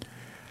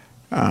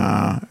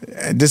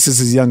this is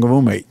his younger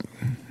roommate.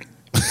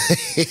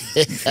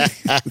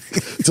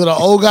 So the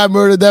old guy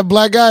murdered that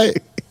black guy?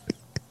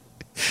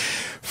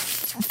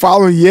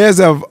 Following years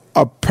of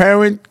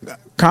apparent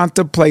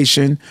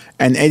contemplation,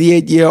 an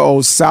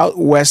 88-year-old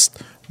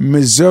Southwest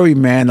Missouri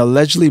man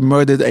allegedly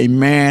murdered a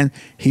man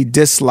he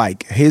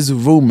disliked, his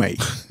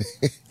roommate.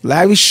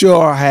 Larry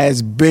Shaw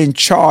has been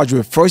charged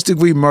with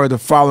first-degree murder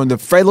following the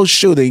fatal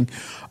shooting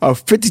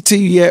of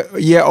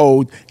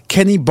 52-year-old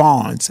Kenny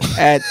Barnes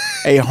at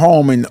a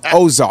home in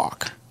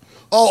Ozark.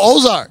 Oh,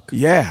 Ozark.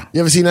 Yeah.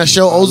 You ever seen that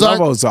show, I Ozark?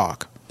 love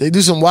Ozark. They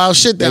do some wild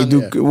shit They down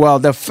do there.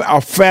 well.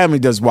 Our family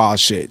does wild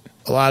shit.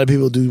 A lot of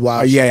people do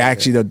wild shit. Yeah,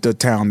 actually, the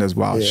town does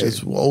wild Yeah,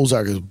 shit.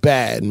 Ozark is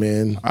bad,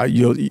 man.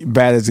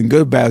 Bad as in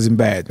good, bad as in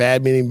bad.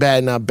 Bad meaning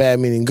bad, not bad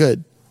meaning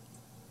good.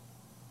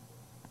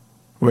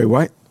 Wait,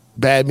 what?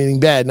 Bad meaning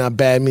bad, not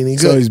bad meaning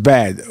So good. it's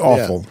bad,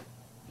 awful.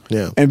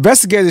 Yeah.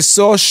 Investigators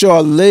saw Shaw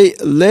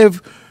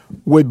live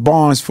with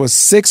Barnes for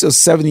 6 or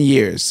 7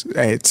 years.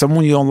 Hey,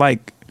 someone you don't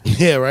like.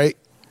 Yeah, right?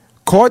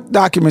 Court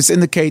documents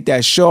indicate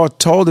that Shaw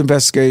told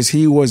investigators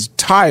he was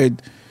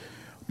tired.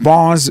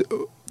 Barnes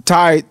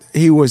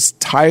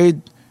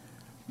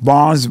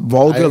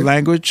vulgar Tired?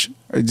 language.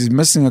 It's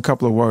missing a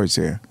couple of words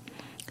here.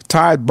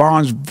 Tired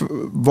Barnes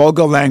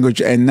vulgar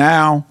language and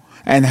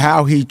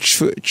how he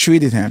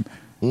treated him.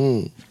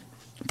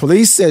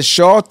 Police said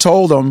Shaw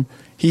told him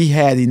he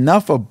had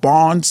enough of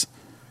Barnes,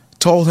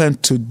 told him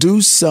to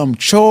do some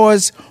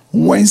chores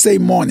Wednesday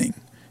morning.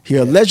 He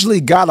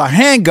allegedly got a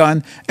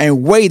handgun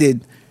and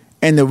waited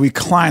in the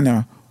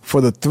recliner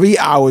for the 3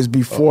 hours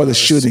before the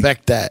shooting.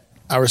 Respect that.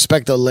 I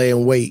respect the lay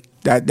and wait.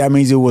 That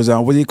means it was,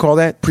 what do you call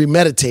that?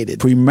 Premeditated.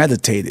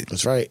 Premeditated.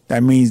 That's right.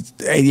 That means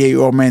the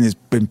 88-year-old man has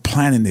been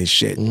planning this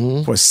shit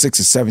for 6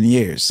 or 7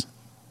 years.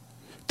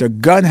 The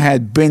gun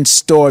had been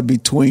stored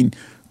between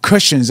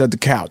cushions of the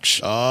couch.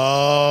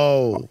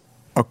 Oh.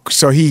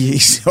 So he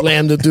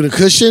Slammed it through the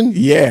cushion?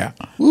 yeah.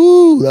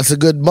 Ooh, that's a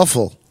good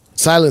muffle.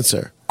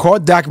 Silencer.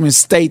 Court documents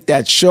state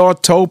that Shaw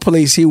told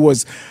police he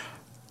was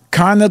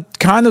kind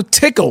of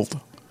tickled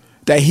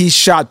that he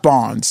shot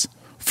Barnes.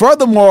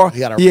 Furthermore, He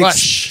got a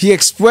rush. he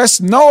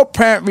expressed no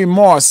apparent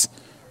remorse,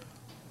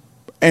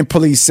 and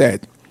police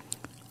said.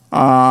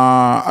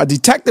 A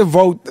detective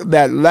wrote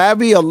that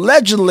Larry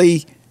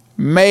allegedly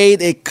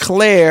made it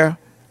clear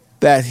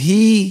that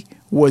he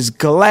was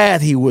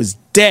glad he was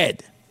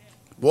dead.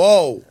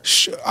 Whoa.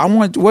 What's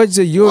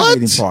the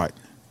urinating part?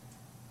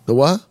 The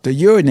what? The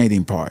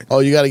urinating part. Oh,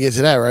 you got to get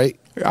to that, right?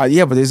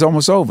 Yeah, but it's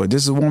almost over.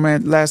 This is one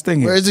man last thing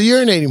here. Where's the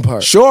urinating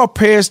part? Shaw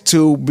appears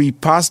to be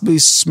possibly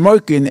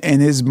smirking in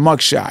his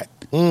mugshot.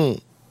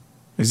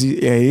 Is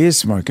he? Yeah, he is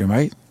smirking,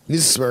 right?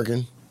 He's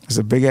smirking. It's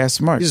a big ass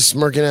smirk. He's a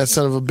smirking ass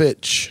son of a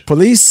bitch.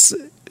 Police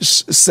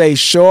say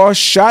Shaw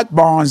shot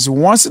Barnes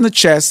once in the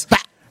chest.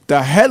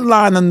 The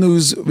headliner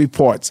news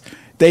reports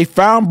they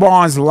found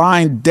Barnes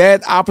lying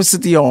dead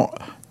opposite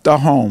the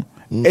home.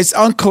 It's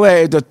unclear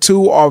if the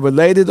two are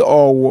related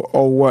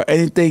or were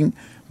anything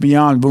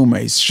beyond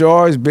roommates.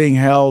 Shaw is being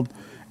held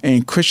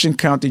in Christian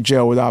County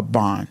Jail without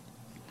bond.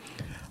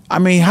 I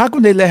mean, how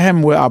come they let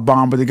him without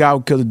bond, but the guy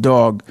who killed the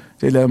dog,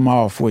 they let him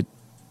off with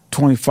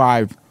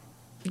 25?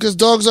 Because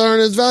dogs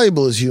aren't as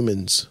valuable as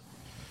humans.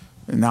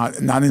 Not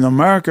in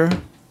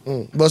America.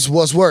 What's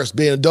worse,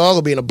 being a dog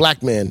or being a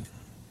black man?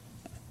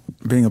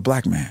 Being a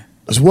black man.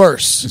 It's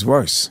worse. It's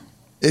worse.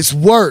 It's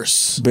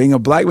worse. Being a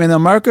black man in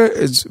America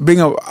is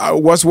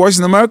what's worse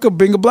in America?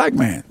 Being a black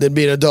man Than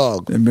being a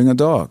dog. than being a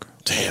dog.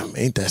 Damn,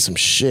 ain't that some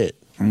shit?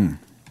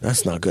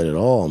 That's not good at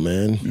all,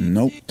 man.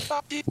 Nope.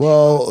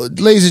 Well,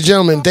 ladies and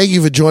gentlemen, thank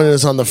you for joining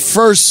us on the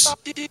first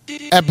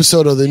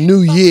episode of the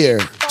new year,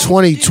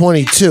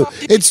 2022.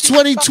 It's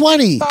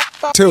 2020.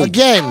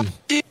 Again.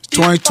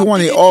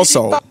 2020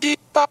 also.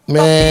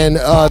 Man,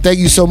 thank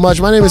you so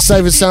much. My name is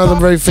Cypher Sounds. I'm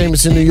very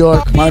famous in New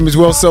York. My name is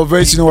Will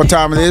Silvers. You know what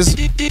time it is?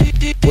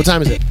 What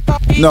time is it?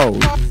 No.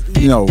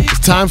 You know. It's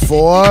time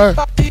for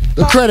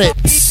the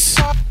credits.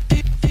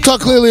 Talk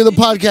Clearly, the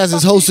podcast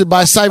is hosted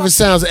by Cypher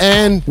Sounds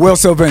and Will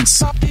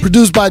Silvers.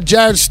 produced by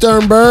Jared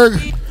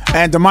Sternberg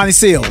And Damani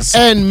Seals.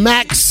 and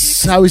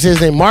Max, how we say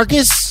his name,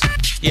 Marcus?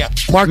 Yeah.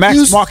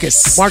 Marcus?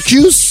 Marcus.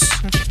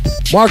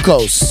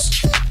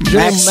 Marcos.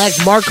 Your name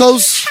Max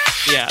Marcos?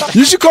 Yeah.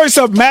 You should call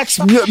yourself Max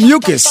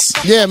Mucus.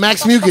 Yeah,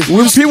 Max Mucus.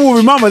 People will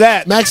remember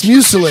that. Max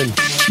Mucilin.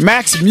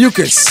 Max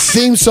Mucus.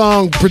 Theme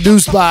song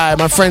produced by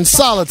my friend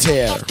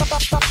Solitaire.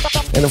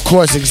 And of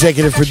course,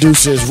 executive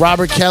producers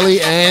Robert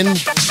Kelly and...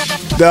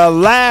 The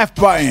laugh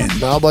button.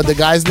 No, but the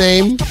guy's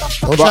name,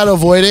 don't try to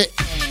avoid it.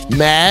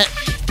 Matt.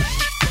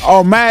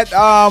 Oh, Matt.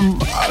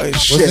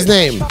 What's his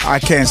name? I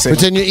can't say.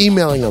 Pretend you're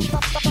emailing him.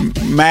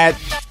 Matt.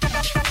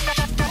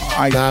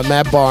 Not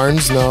Matt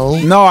Barnes, no.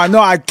 No, I know.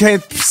 I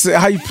can't say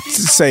how you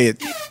say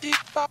it.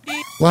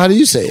 Well, how do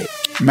you say it?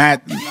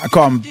 Matt. I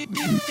call him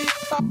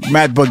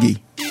Matt Boogie.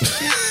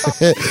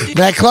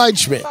 Matt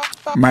Kleinschmidt.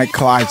 Matt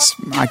Clyde.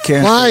 I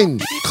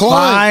can't.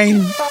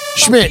 Klein.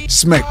 Schmidt.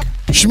 Smick.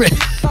 Schmidt.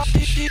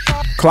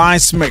 Klein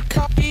Smick.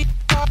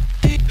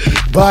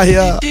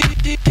 Bye.